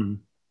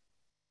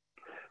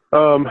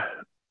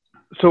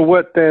 So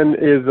what then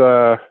is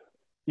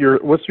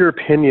what's your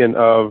opinion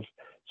of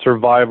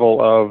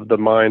survival of the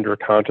mind or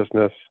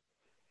consciousness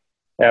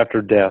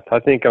after death? I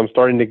think I'm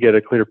starting to get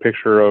a clear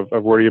picture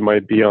of where you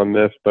might be on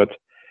this, but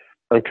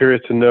I'm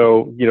curious to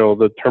know,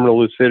 the terminal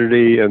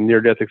lucidity and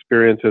near-death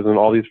experiences and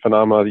all these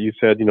phenomena that you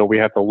said, we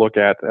have to look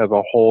at as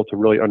a whole to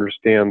really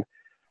understand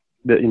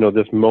that,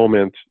 this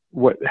moment.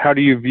 How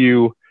do you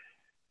view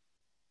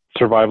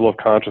survival of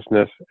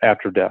consciousness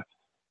after death?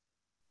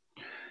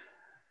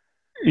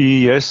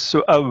 Yes.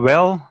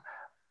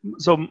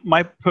 So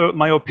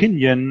my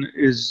opinion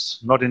is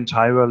not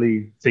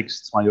entirely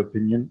fixed, my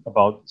opinion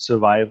about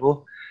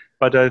survival,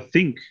 but I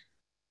think,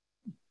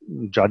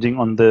 judging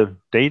on the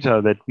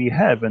data that we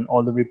have and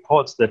all the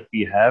reports that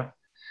we have,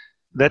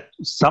 that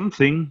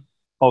something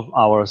of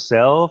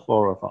ourself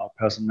or of our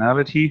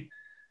personality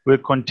will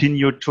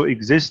continue to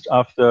exist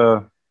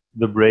after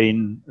the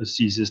brain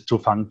ceases to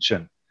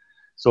function.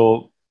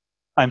 So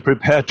I'm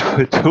prepared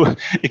to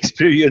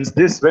experience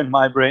this when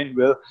my brain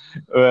will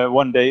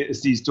one day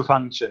cease to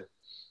function.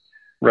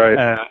 Right.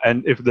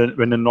 And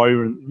when the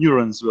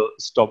neurons will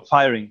stop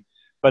firing.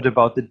 But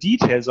about the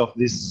details of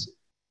this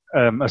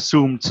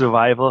assumed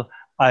survival,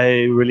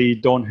 I really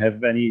don't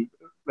have any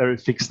very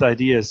fixed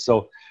ideas.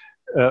 So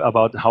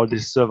about how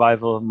this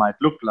survival might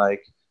look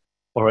like,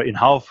 or in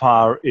how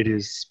far it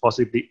is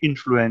possibly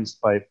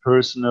influenced by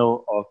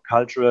personal or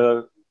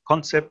cultural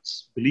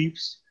concepts,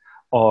 beliefs,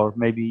 or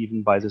maybe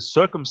even by the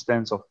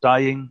circumstance of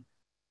dying,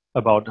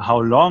 about how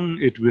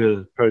long it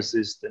will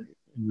persist and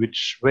in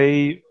which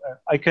way.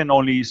 I can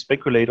only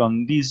speculate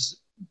on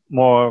these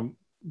more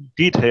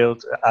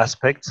detailed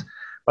aspects,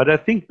 but I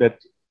think that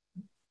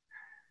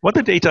what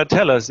the data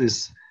tell us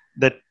is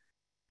that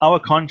our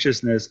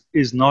consciousness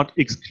is not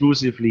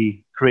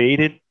exclusively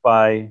created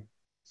by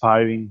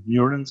firing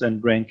neurons and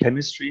brain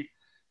chemistry,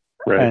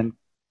 right, and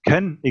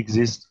can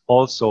exist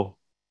also,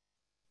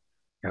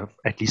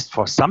 at least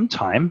for some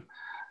time,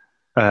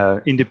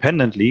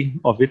 independently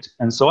of it.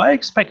 And so I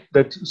expect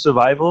that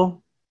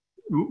survival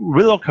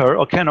will occur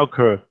or can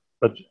occur.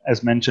 But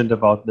as mentioned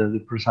about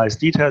the precise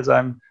details,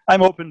 I'm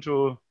open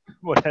to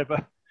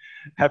whatever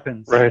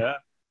happens. Right. Yeah?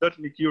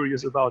 Certainly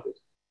curious about it.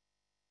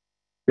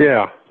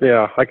 Yeah,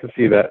 I can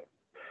see that.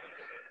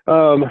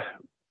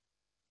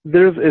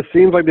 It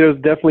seems like there's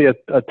definitely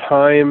a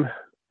time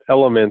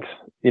element,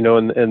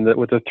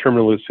 with the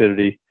terminal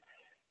lucidity.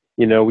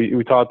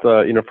 We thought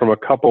from a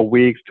couple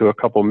weeks to a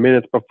couple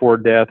minutes before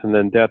death, and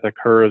then death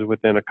occurs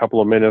within a couple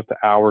of minutes to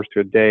hours to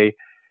a day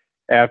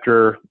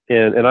after.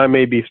 And I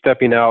may be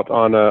stepping out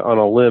on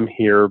a limb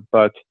here,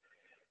 but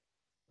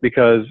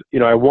because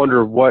I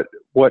wonder what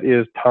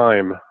is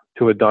time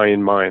to a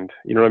dying mind?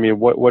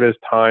 What is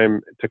time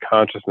to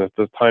consciousness?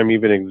 Does time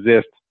even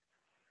exist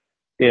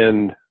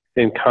in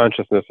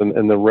consciousness and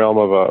in the realm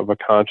of a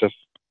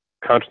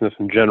consciousness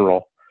in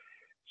general?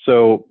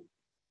 So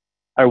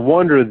I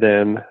wonder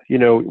then,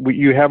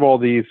 you have all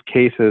these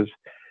cases,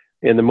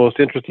 and the most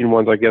interesting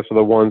ones, I guess, are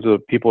the ones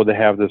of people that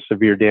have this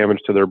severe damage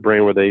to their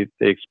brain where they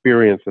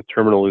experience the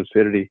terminal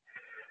lucidity.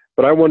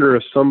 But I wonder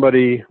if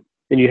somebody,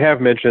 and you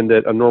have mentioned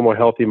that a normal,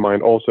 healthy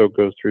mind also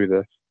goes through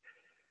this,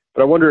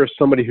 but I wonder if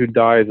somebody who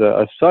dies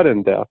a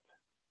sudden death,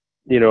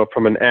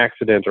 from an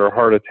accident or a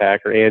heart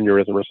attack or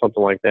aneurysm or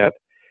something like that,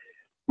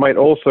 might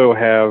also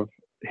have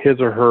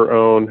his or her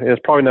own, and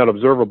it's probably not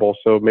observable,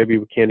 so maybe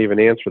we can't even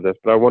answer this,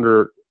 but I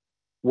wonder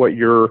what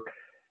your,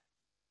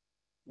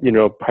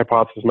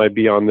 hypothesis might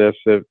be on this.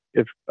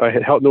 If a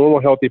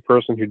normal, healthy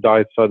person who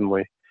dies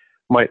suddenly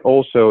might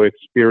also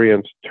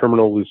experience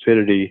terminal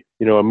lucidity,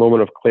 a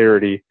moment of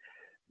clarity,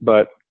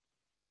 but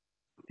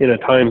in a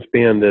time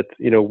span that,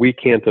 we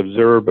can't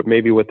observe, but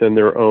maybe within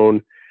their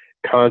own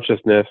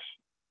consciousness,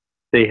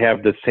 they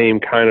have the same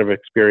kind of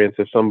experience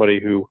as somebody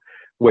who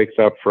wakes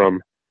up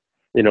from,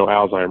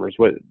 Alzheimer's.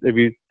 What have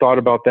you thought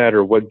about that,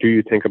 or what do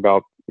you think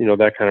about,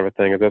 that kind of a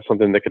thing? Is that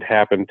something that could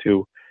happen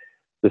to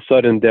the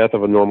sudden death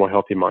of a normal,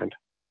 healthy mind?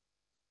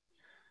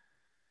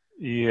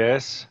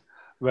 Yes.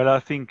 Well, I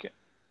think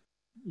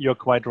you're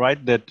quite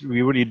right that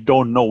we really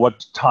don't know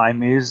what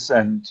time is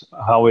and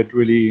how it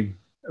really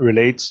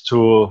relates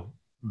to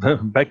the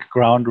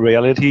background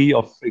reality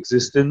of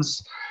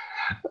existence.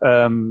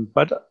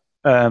 But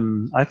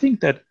I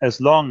think that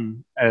as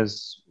long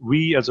as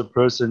we as a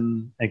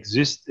person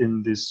exist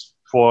in this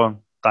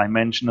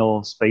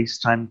four-dimensional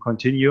space-time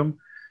continuum,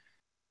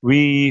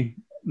 we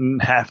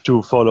have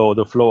to follow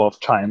the flow of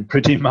time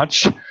pretty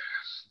much.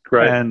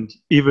 Right. And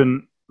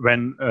even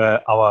when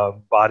our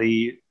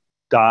body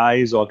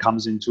dies or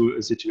comes into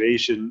a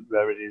situation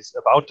where it is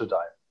about to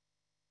die.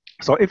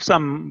 So if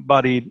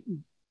somebody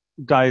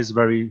dies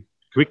very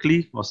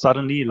quickly or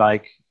suddenly,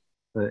 like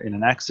in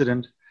an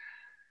accident,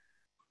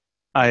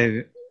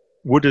 I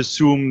would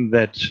assume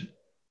that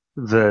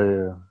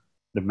the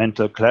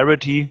mental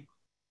clarity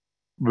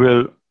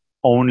will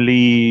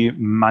only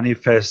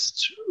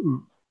manifest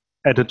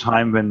at a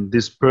time when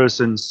this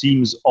person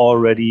seems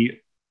already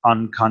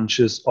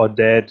unconscious or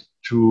dead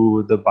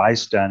to the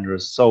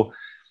bystanders. So,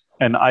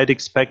 and I'd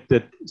expect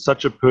that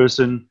such a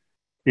person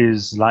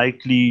is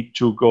likely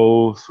to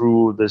go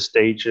through the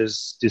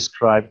stages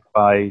described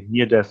by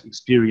near-death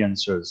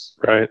experiencers.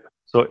 Right.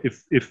 So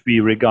if we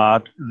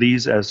regard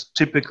these as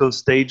typical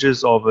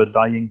stages of a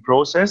dying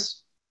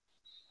process,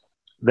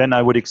 then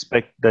I would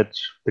expect that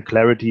the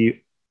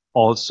clarity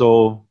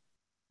also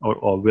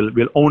or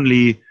will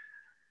only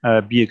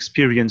be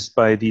experienced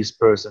by these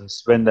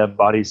persons when their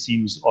body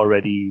seems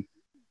already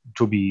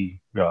to be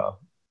dead,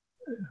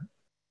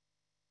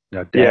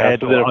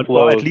 so then it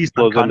or at least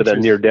flows into that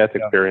near-death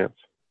experience.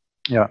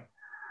 Yeah.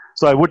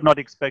 So I would not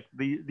expect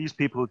these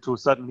people to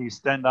suddenly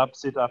stand up,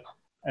 sit up,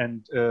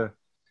 and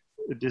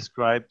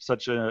describe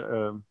such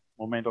a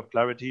moment of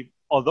clarity.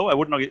 Although I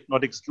would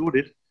not exclude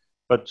it,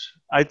 but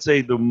I'd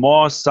say the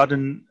more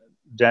sudden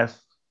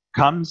death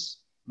comes,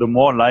 the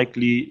more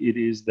likely it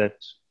is that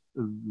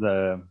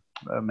the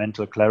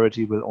mental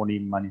clarity will only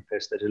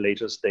manifest at a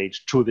later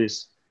stage to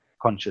this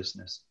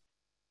consciousness.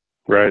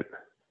 Right.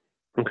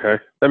 Okay,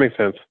 that makes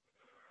sense.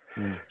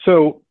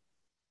 So,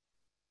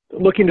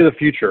 looking to the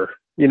future,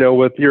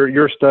 with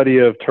your study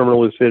of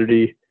terminal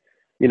lucidity,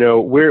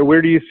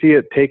 where do you see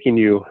it taking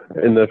you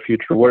in the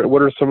future?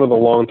 What are some of the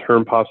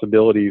long-term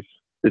possibilities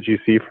that you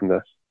see from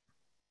this?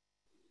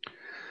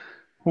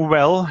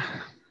 Well,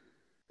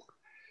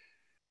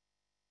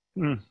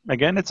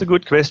 again, it's a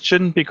good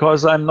question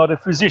because I'm not a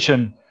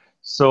physician.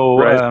 So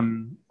right.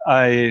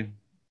 I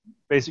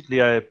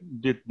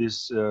did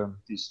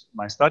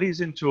my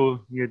studies into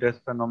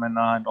near-death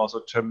phenomena and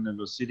also terminal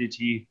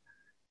lucidity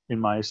in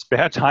my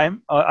spare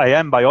time. I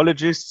am a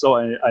biologist, so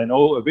I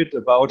know a bit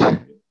about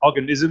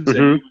organisms and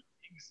human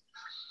beings,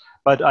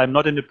 but I'm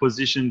not in a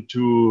position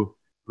to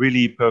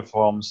really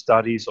perform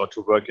studies or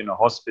to work in a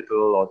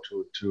hospital or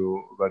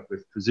to work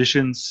with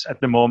physicians at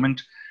the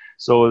moment.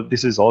 So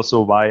this is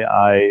also why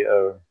I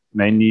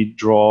mainly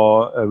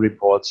draw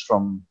reports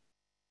from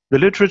the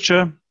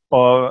literature,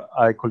 or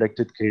I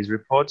collected case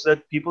reports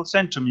that people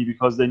sent to me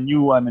because they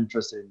knew I'm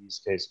interested in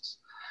these cases.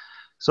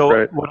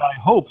 So what I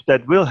hope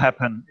that will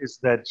happen is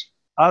that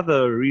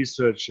other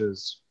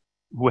researchers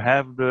who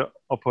have the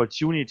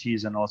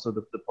opportunities and also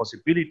the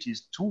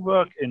possibilities to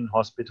work in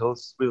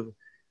hospitals will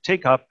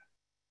take up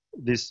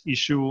this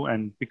issue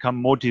and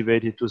become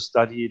motivated to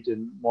study it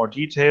in more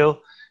detail.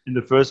 In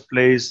the first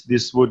place,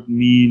 this would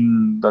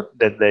mean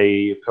that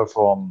they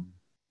perform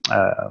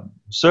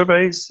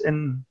surveys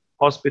in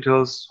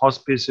hospitals,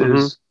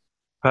 hospices,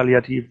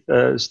 palliative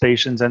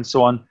stations, and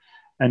so on.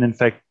 And in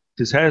fact,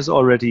 this has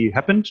already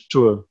happened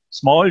to a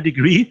small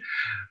degree.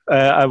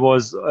 I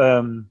was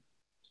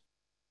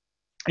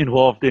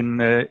involved in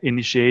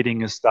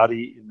initiating a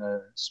study in a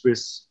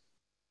Swiss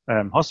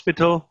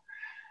hospital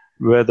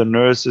where the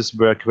nurses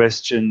were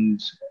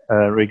questioned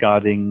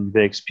regarding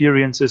their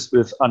experiences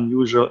with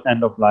unusual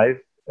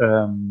end-of-life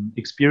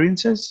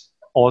experiences,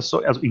 also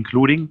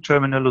including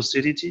terminal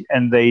lucidity,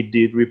 and they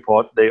did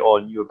report they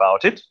all knew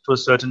about it to a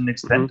certain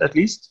extent, at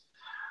least.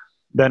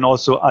 Then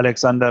also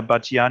Alexander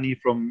Battiani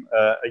from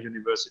a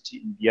university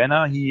in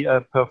Vienna, he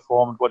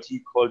performed what he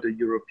called a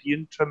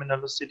European terminal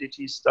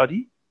lucidity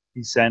study.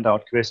 He sent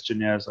out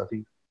questionnaires, I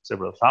think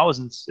several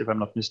thousands, if I'm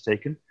not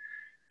mistaken,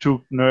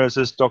 to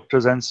nurses,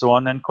 doctors, and so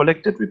on, and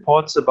collected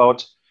reports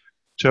about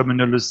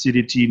terminal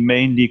lucidity,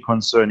 mainly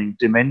concerning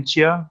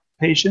dementia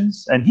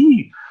patients. And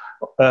he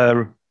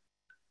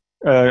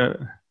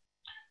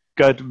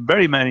got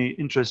very many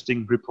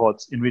interesting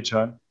reports in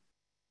return.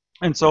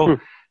 And so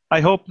I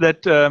hope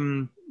that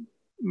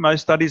my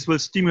studies will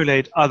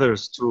stimulate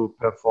others to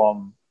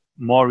perform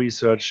more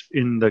research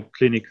in the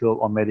clinical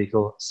or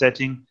medical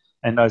setting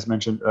And as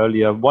mentioned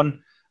earlier,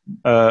 one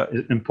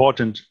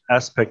important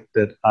aspect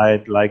that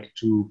I'd like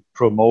to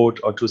promote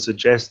or to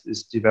suggest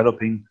is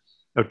developing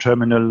a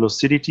terminal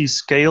lucidity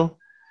scale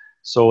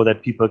so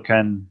that people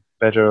can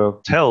better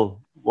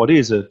tell what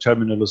is a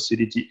terminal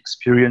lucidity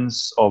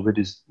experience, or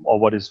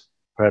what is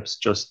perhaps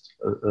just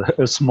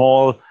a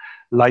small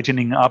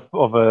lightening up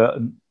of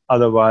an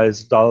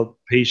otherwise dull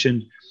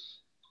patient,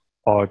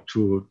 or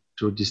to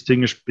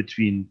distinguish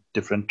between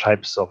different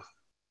types of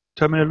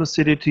terminal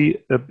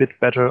lucidity a bit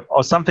better,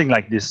 or something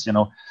like this.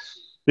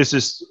 This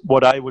is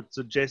what I would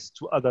suggest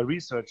to other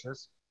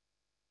researchers,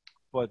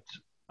 but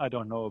I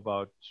don't know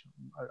about.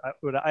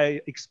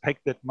 I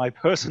expect that my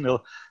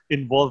personal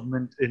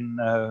involvement in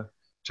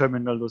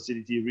terminal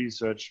lucidity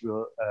research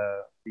will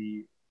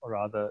be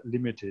rather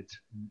limited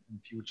in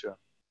future.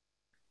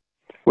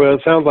 Well,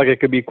 it sounds like it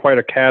could be quite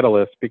a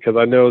catalyst, because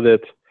I know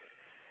that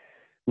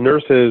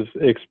nurses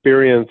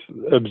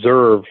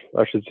observe,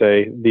 I should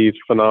say, these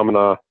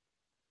phenomena,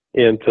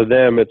 and to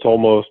them it's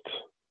almost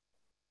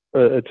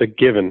it's a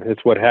given.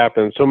 It's what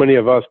happens. So many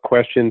of us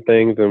question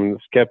things, and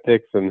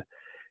skeptics and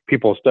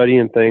people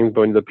studying things,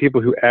 but the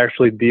people who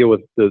actually deal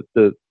with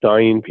the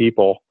dying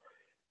people,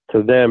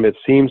 to them it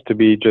seems to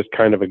be just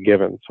kind of a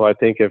given. So I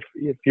think if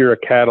you're a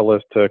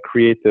catalyst to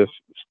create this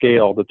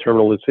scale, the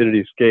terminal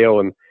lucidity scale,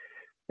 and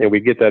we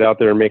get that out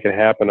there and make it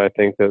happen, I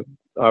think that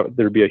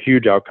there'd be a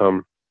huge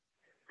outcome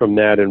from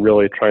that, and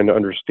really trying to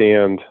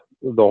understand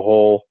the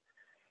whole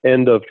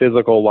end of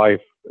physical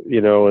life,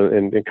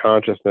 and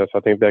consciousness. I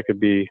think that could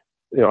be,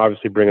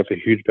 obviously bring us a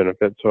huge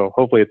benefit. So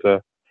hopefully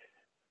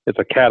it's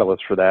a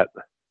catalyst for that.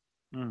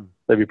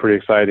 That'd be pretty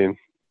exciting.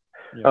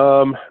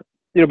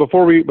 Yeah.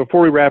 Before we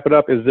wrap it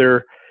up, is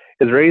there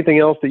anything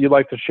else that you'd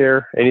like to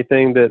share?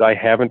 Anything that I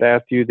haven't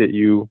asked you that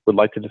you would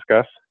like to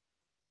discuss?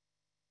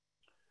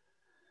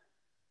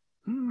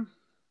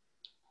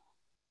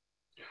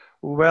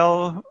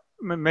 Well,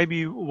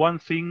 maybe one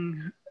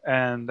thing,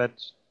 and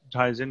that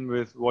ties in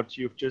with what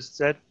you've just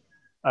said.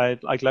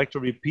 I'd like to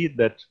repeat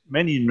that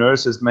many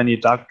nurses, many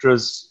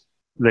doctors,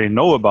 they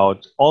know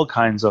about all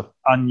kinds of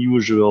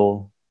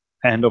unusual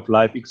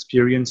end-of-life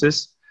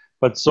experiences,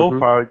 but so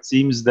far it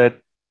seems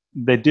that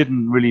they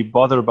didn't really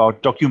bother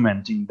about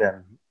documenting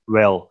them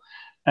well.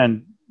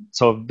 And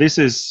so this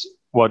is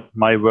what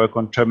my work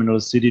on terminal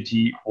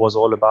lucidity was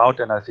all about,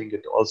 and I think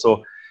it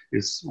also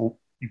is,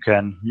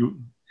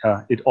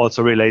 it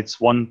also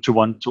relates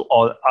one-to-one to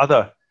all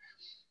other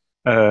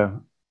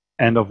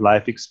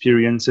end-of-life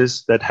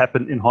experiences that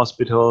happen in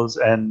hospitals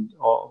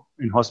or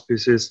in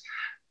hospices.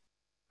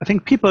 I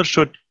think people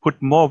should put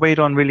more weight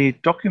on really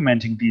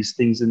documenting these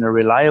things in a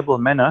reliable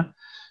manner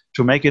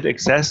to make it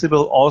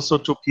accessible also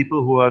to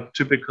people who are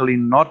typically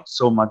not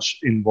so much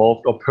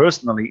involved or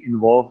personally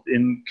involved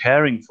in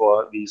caring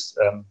for these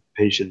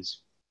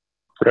patients.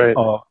 Right.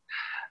 Or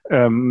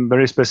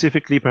very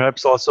specifically,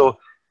 perhaps also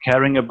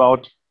caring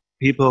about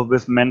people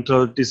with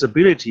mental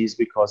disabilities,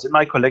 because in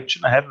my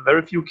collection I have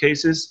very few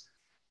cases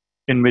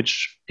in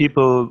which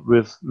people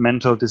with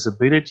mental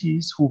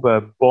disabilities who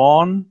were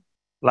born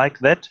like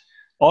that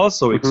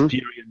also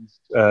experienced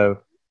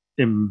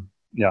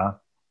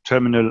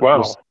terminal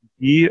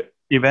lucidity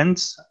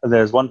events.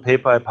 There's one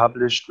paper I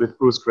published with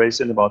Bruce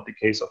Grayson about the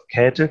case of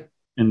Käthe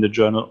in the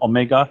journal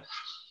Omega.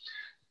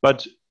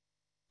 But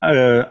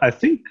I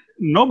think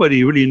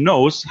nobody really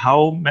knows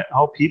how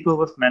people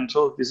with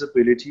mental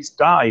disabilities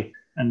die.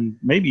 And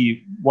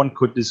maybe one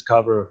could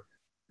discover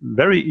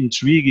very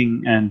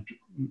intriguing and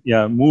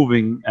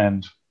moving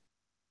and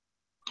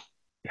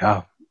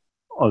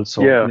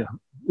also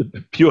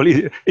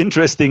purely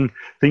interesting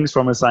things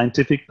from a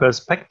scientific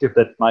perspective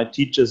that might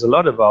teach us a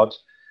lot about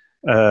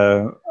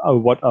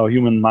what our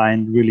human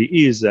mind really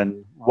is,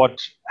 and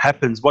what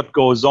happens, what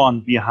goes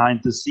on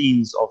behind the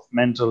scenes of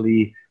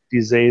mentally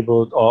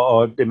disabled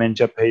or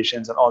dementia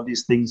patients and all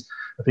these things.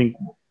 I think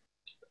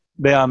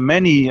there are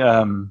many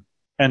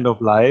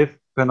end-of-life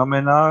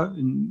phenomena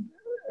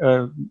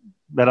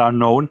that are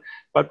known,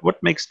 but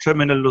what makes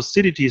terminal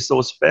lucidity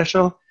so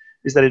special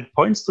is that it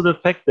points to the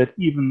fact that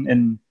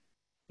even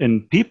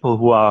in people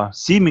who are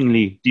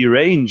seemingly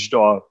deranged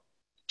or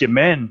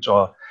dement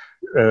or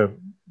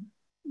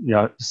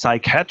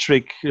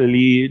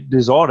psychiatrically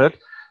disordered,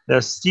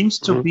 there seems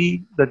to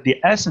be that the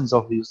essence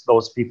of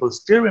those people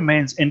still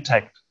remains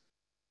intact,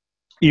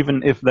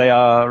 even if they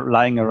are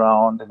lying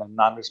around in a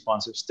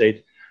non-responsive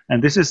state.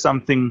 And this is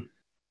something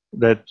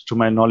that, to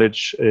my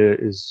knowledge,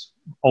 is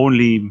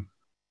only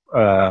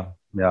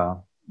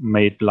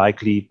made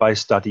likely by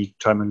studying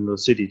terminal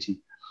lucidity.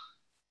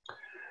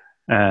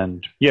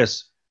 And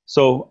yes,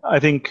 so I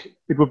think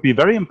it would be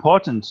very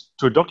important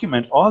to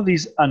document all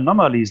these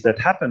anomalies that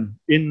happen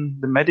in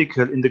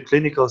the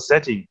clinical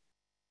setting.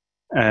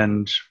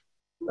 And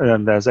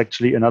there's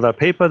actually another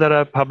paper that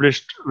I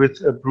published with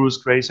Bruce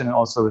Grayson and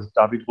also with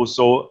David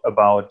Rousseau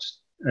about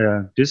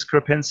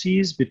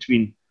discrepancies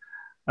between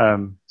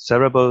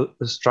cerebral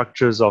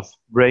structures of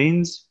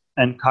brains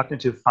and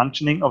cognitive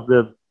functioning of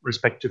the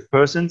respective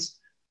persons,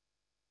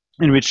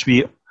 in which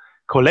we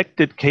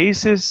collected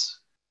cases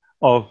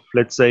of,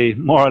 let's say,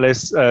 more or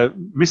less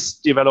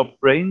misdeveloped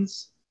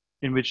brains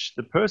in which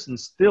the person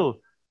still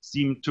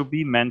seemed to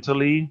be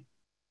mentally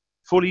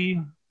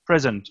fully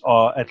present,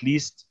 or at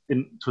least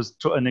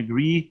to a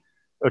degree,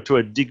 or to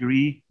a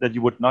degree that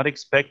you would not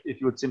expect if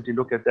you would simply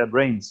look at their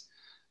brains.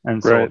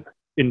 And so, Right.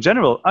 in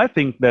general, I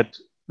think that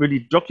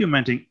really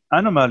documenting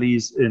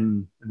anomalies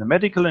in the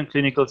medical and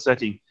clinical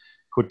setting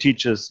could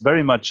teach us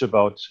very much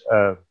about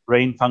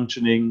brain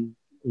functioning,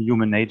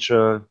 human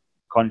nature,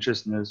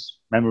 consciousness,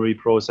 memory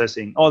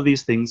processing, all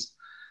these things,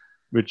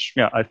 which,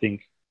 yeah, I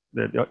think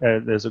that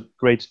there's a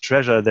great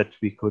treasure that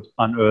we could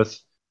unearth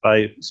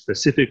by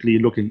specifically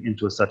looking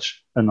into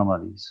such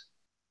anomalies.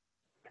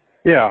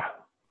 Yeah.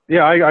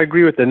 Yeah, I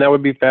agree with that. And that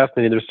would be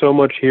fascinating. There's so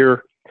much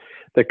here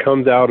that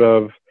comes out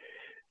of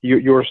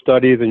your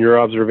studies and your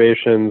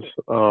observations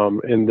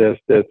in this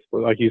that,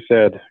 like you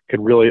said,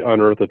 could really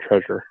unearth a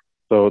treasure.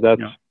 So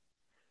that's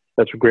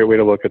a great way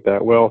to look at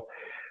that. Well,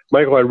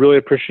 Michael, I really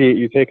appreciate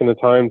you taking the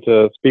time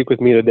to speak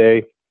with me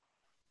today.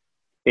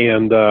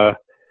 And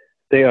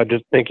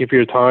just thank you for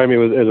your time. It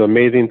was an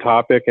amazing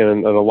topic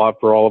and a lot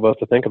for all of us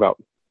to think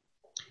about.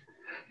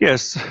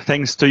 Yes,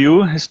 thanks to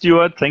you,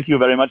 Stuart. Thank you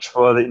very much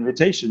for the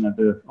invitation and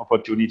the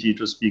opportunity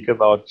to speak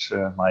about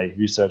my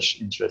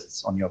research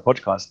interests on your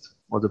podcast.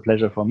 It was a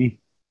pleasure for me.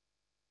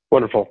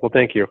 Wonderful. Well,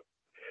 thank you.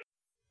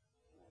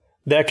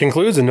 That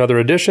concludes another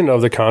edition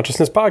of the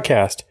Consciousness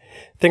Podcast.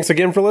 Thanks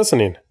again for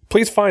listening.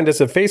 Please find us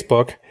at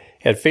Facebook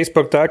at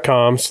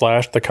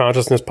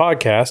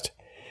facebook.com/theconsciousnesspodcast,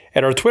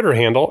 at our Twitter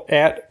handle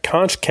at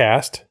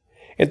Conchcast,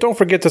 and don't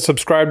forget to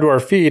subscribe to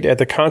our feed at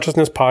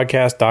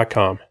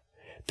theconsciousnesspodcast.com.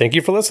 Thank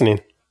you for listening.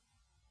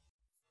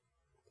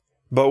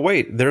 But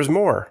wait, there's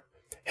more.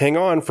 Hang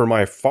on for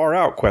my far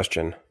out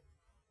question.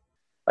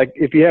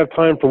 If you have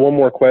time for one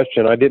more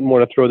question, I didn't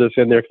want to throw this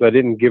in there because I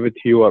didn't give it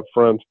to you up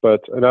front,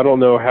 and I don't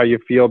know how you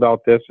feel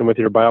about this, and with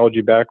your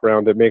biology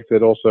background, it makes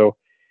it also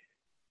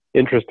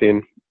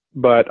interesting.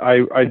 But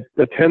I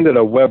attended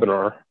a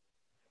webinar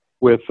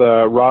with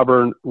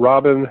Robin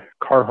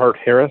Carhart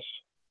Harris.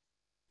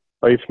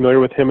 Are you familiar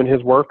with him and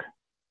his work?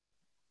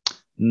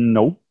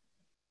 No.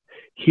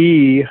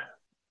 He's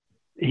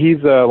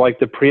like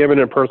the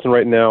preeminent person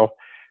right now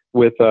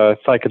with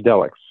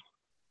psychedelics.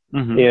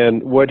 Mm-hmm.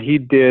 And what he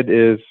did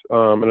is,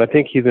 and I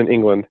think he's in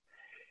England,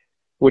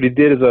 what he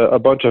did is a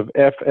bunch of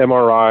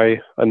fMRI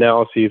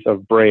analyses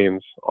of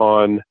brains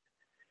on,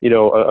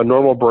 a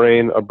normal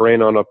brain, a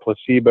brain on a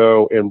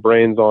placebo, and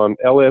brains on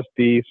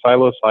LSD,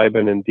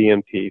 psilocybin, and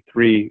DMT,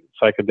 3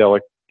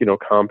 psychedelic,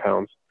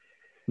 compounds.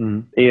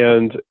 Mm-hmm.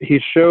 And he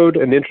showed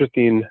an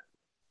interesting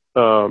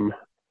photo.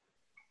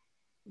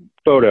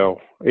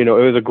 It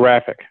was a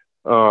graphic,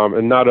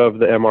 and not of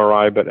the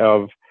MRI, but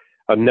of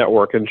a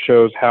network, and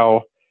shows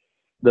how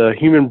the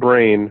human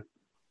brain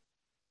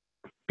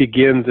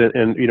begins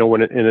in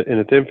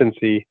its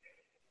infancy,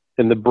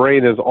 and the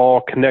brain is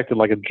all connected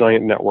like a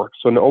giant network.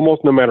 So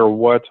almost no matter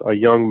what a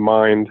young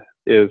mind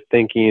is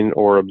thinking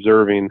or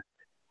observing,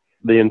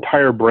 the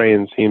entire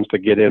brain seems to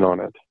get in on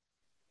it.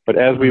 But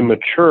as we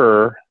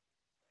mature,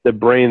 the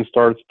brain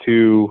starts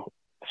to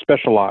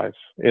specialize.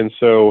 And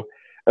so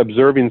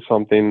observing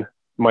something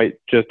might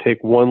just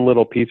take one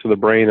little piece of the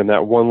brain, and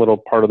that one little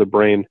part of the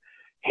brain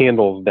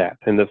handles that,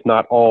 and it's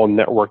not all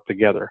networked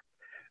together.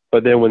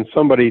 But then when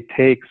somebody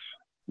takes,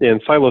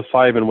 and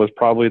psilocybin was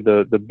probably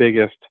the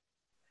biggest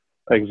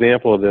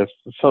example of this,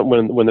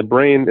 when the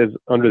brain is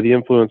under the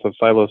influence of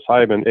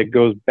psilocybin, it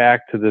goes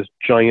back to this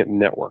giant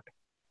network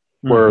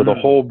where the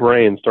whole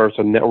brain starts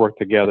to network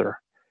together.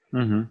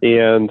 Mm-hmm.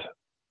 And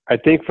I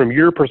think from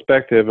your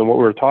perspective and what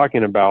we were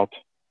talking about,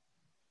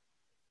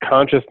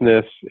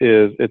 consciousness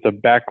it's a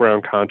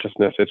background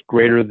consciousness. It's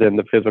greater than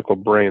the physical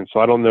brain.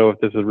 So I don't know if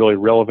this is really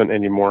relevant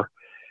anymore.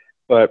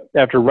 But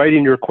after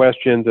writing your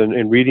questions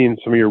and reading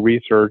some of your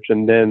research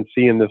and then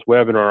seeing this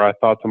webinar, I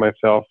thought to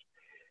myself,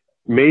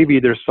 maybe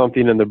there's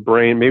something in the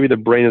brain. Maybe the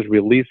brain is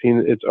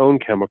releasing its own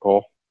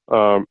chemical,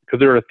 because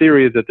there are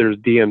theories that there's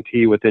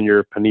DMT within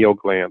your pineal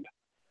gland.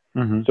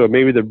 Mm-hmm. So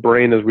maybe the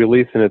brain is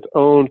releasing its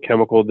own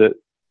chemical that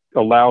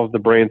allows the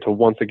brain to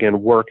once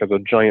again work as a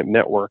giant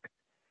network,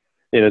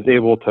 and is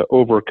able to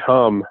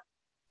overcome,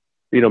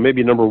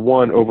 maybe number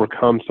one,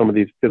 overcome some of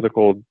these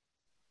physical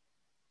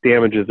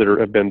damages that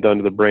have been done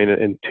to the brain,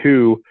 and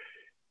two,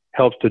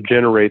 helps to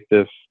generate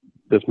this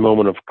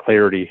moment of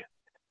clarity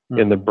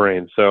in the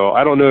brain. So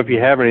I don't know if you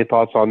have any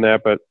thoughts on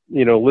that, but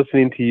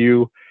listening to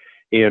you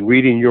and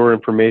reading your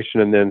information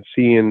and then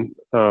seeing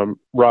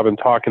Robin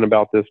talking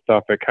about this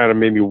stuff, it kind of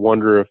made me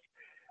wonder if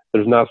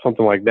there's not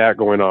something like that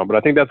going on. But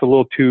I think that's a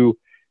little too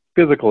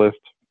physicalist,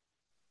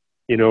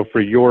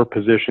 for your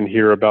position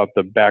here about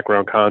the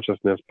background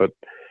consciousness. But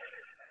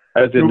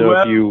I just didn't know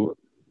if you...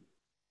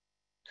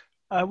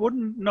 I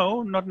wouldn't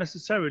know, not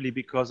necessarily,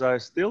 because I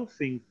still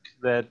think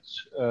that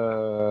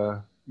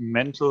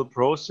mental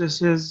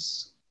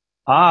processes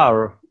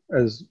are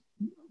as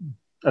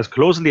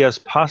closely as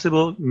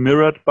possible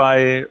mirrored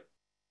by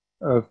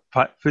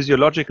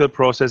physiological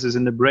processes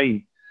in the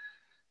brain.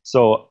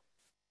 So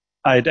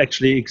I'd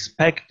actually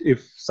expect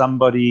if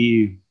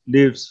somebody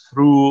lives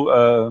through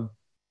a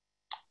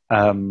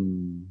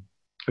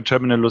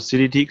terminal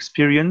lucidity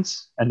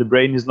experience, and the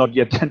brain is not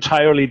yet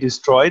entirely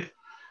destroyed.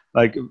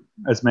 Like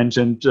as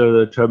mentioned,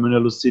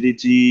 terminal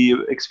lucidity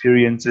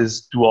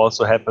experiences do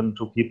also happen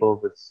to people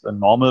with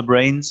normal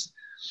brains.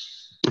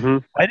 Mm-hmm.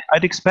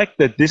 I'd expect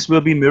that this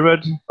will be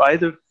mirrored by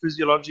the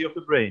physiology of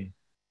the brain.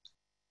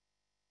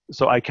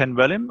 So I can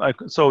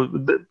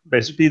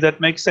basically that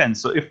makes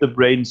sense. So if the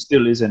brain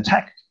still is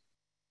intact,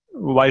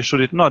 why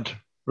should it not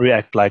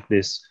react like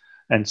this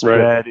and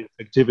spread its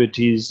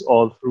activities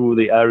all through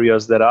the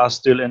areas that are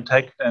still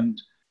intact and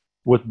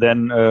would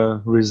then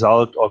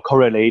result or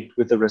correlate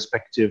with the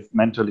respective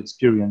mental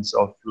experience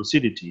of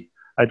lucidity?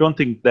 I don't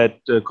think that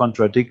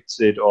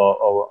contradicts it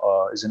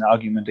or is an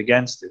argument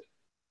against it.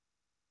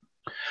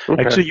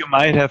 Okay. Actually, you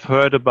might have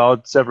heard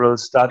about several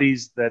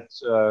studies that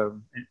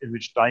in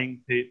which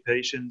dying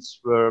patients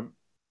were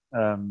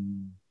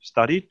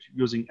studied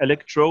using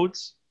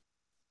electrodes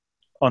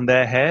on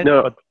their head,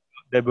 no, but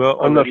they were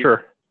already I'm not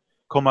sure.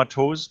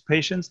 Comatose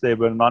patients. They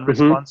were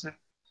non-responsive,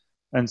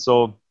 and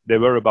so they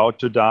were about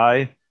to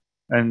die,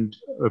 and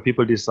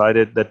people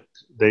decided that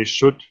they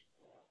should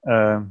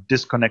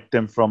disconnect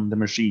them from the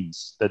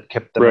machines that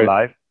kept them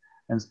alive.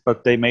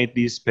 But they made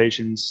these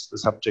patients the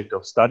subject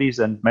of studies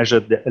and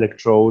measured the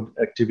electrode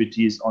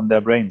activities on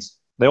their brains.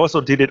 They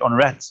also did it on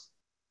rats.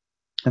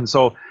 And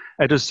so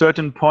at a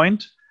certain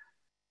point,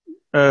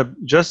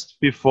 just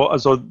before,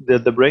 so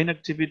the brain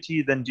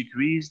activity then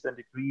decreased,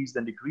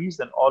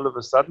 and all of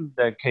a sudden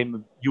there came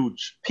a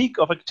huge peak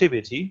of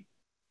activity.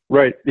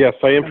 Right, yes,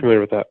 I am familiar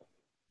with that.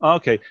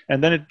 Okay,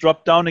 and then it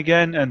dropped down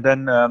again, and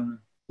then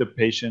the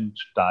patient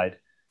died.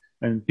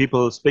 And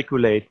people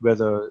speculate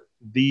whether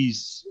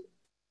these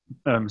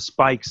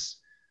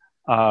spikes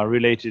are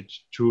related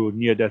to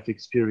near-death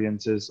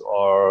experiences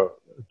or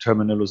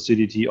terminal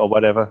lucidity or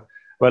whatever.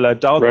 Well, I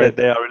doubt that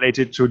they are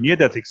related to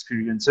near-death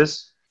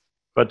experiences,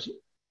 but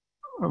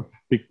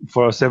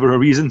for several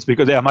reasons,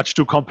 because they are much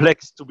too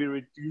complex to be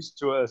reduced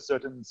to a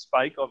certain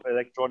spike of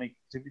electronic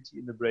activity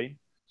in the brain.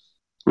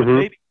 But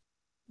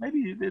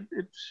maybe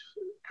it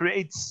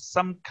creates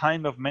some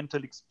kind of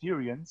mental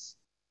experience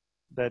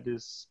that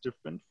is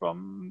different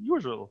from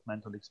usual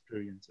mental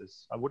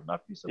experiences. I would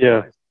not be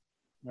surprised.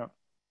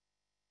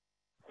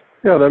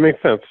 Yeah, that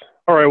makes sense.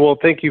 All right, well,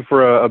 thank you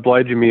for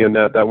obliging me in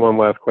that one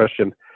last question.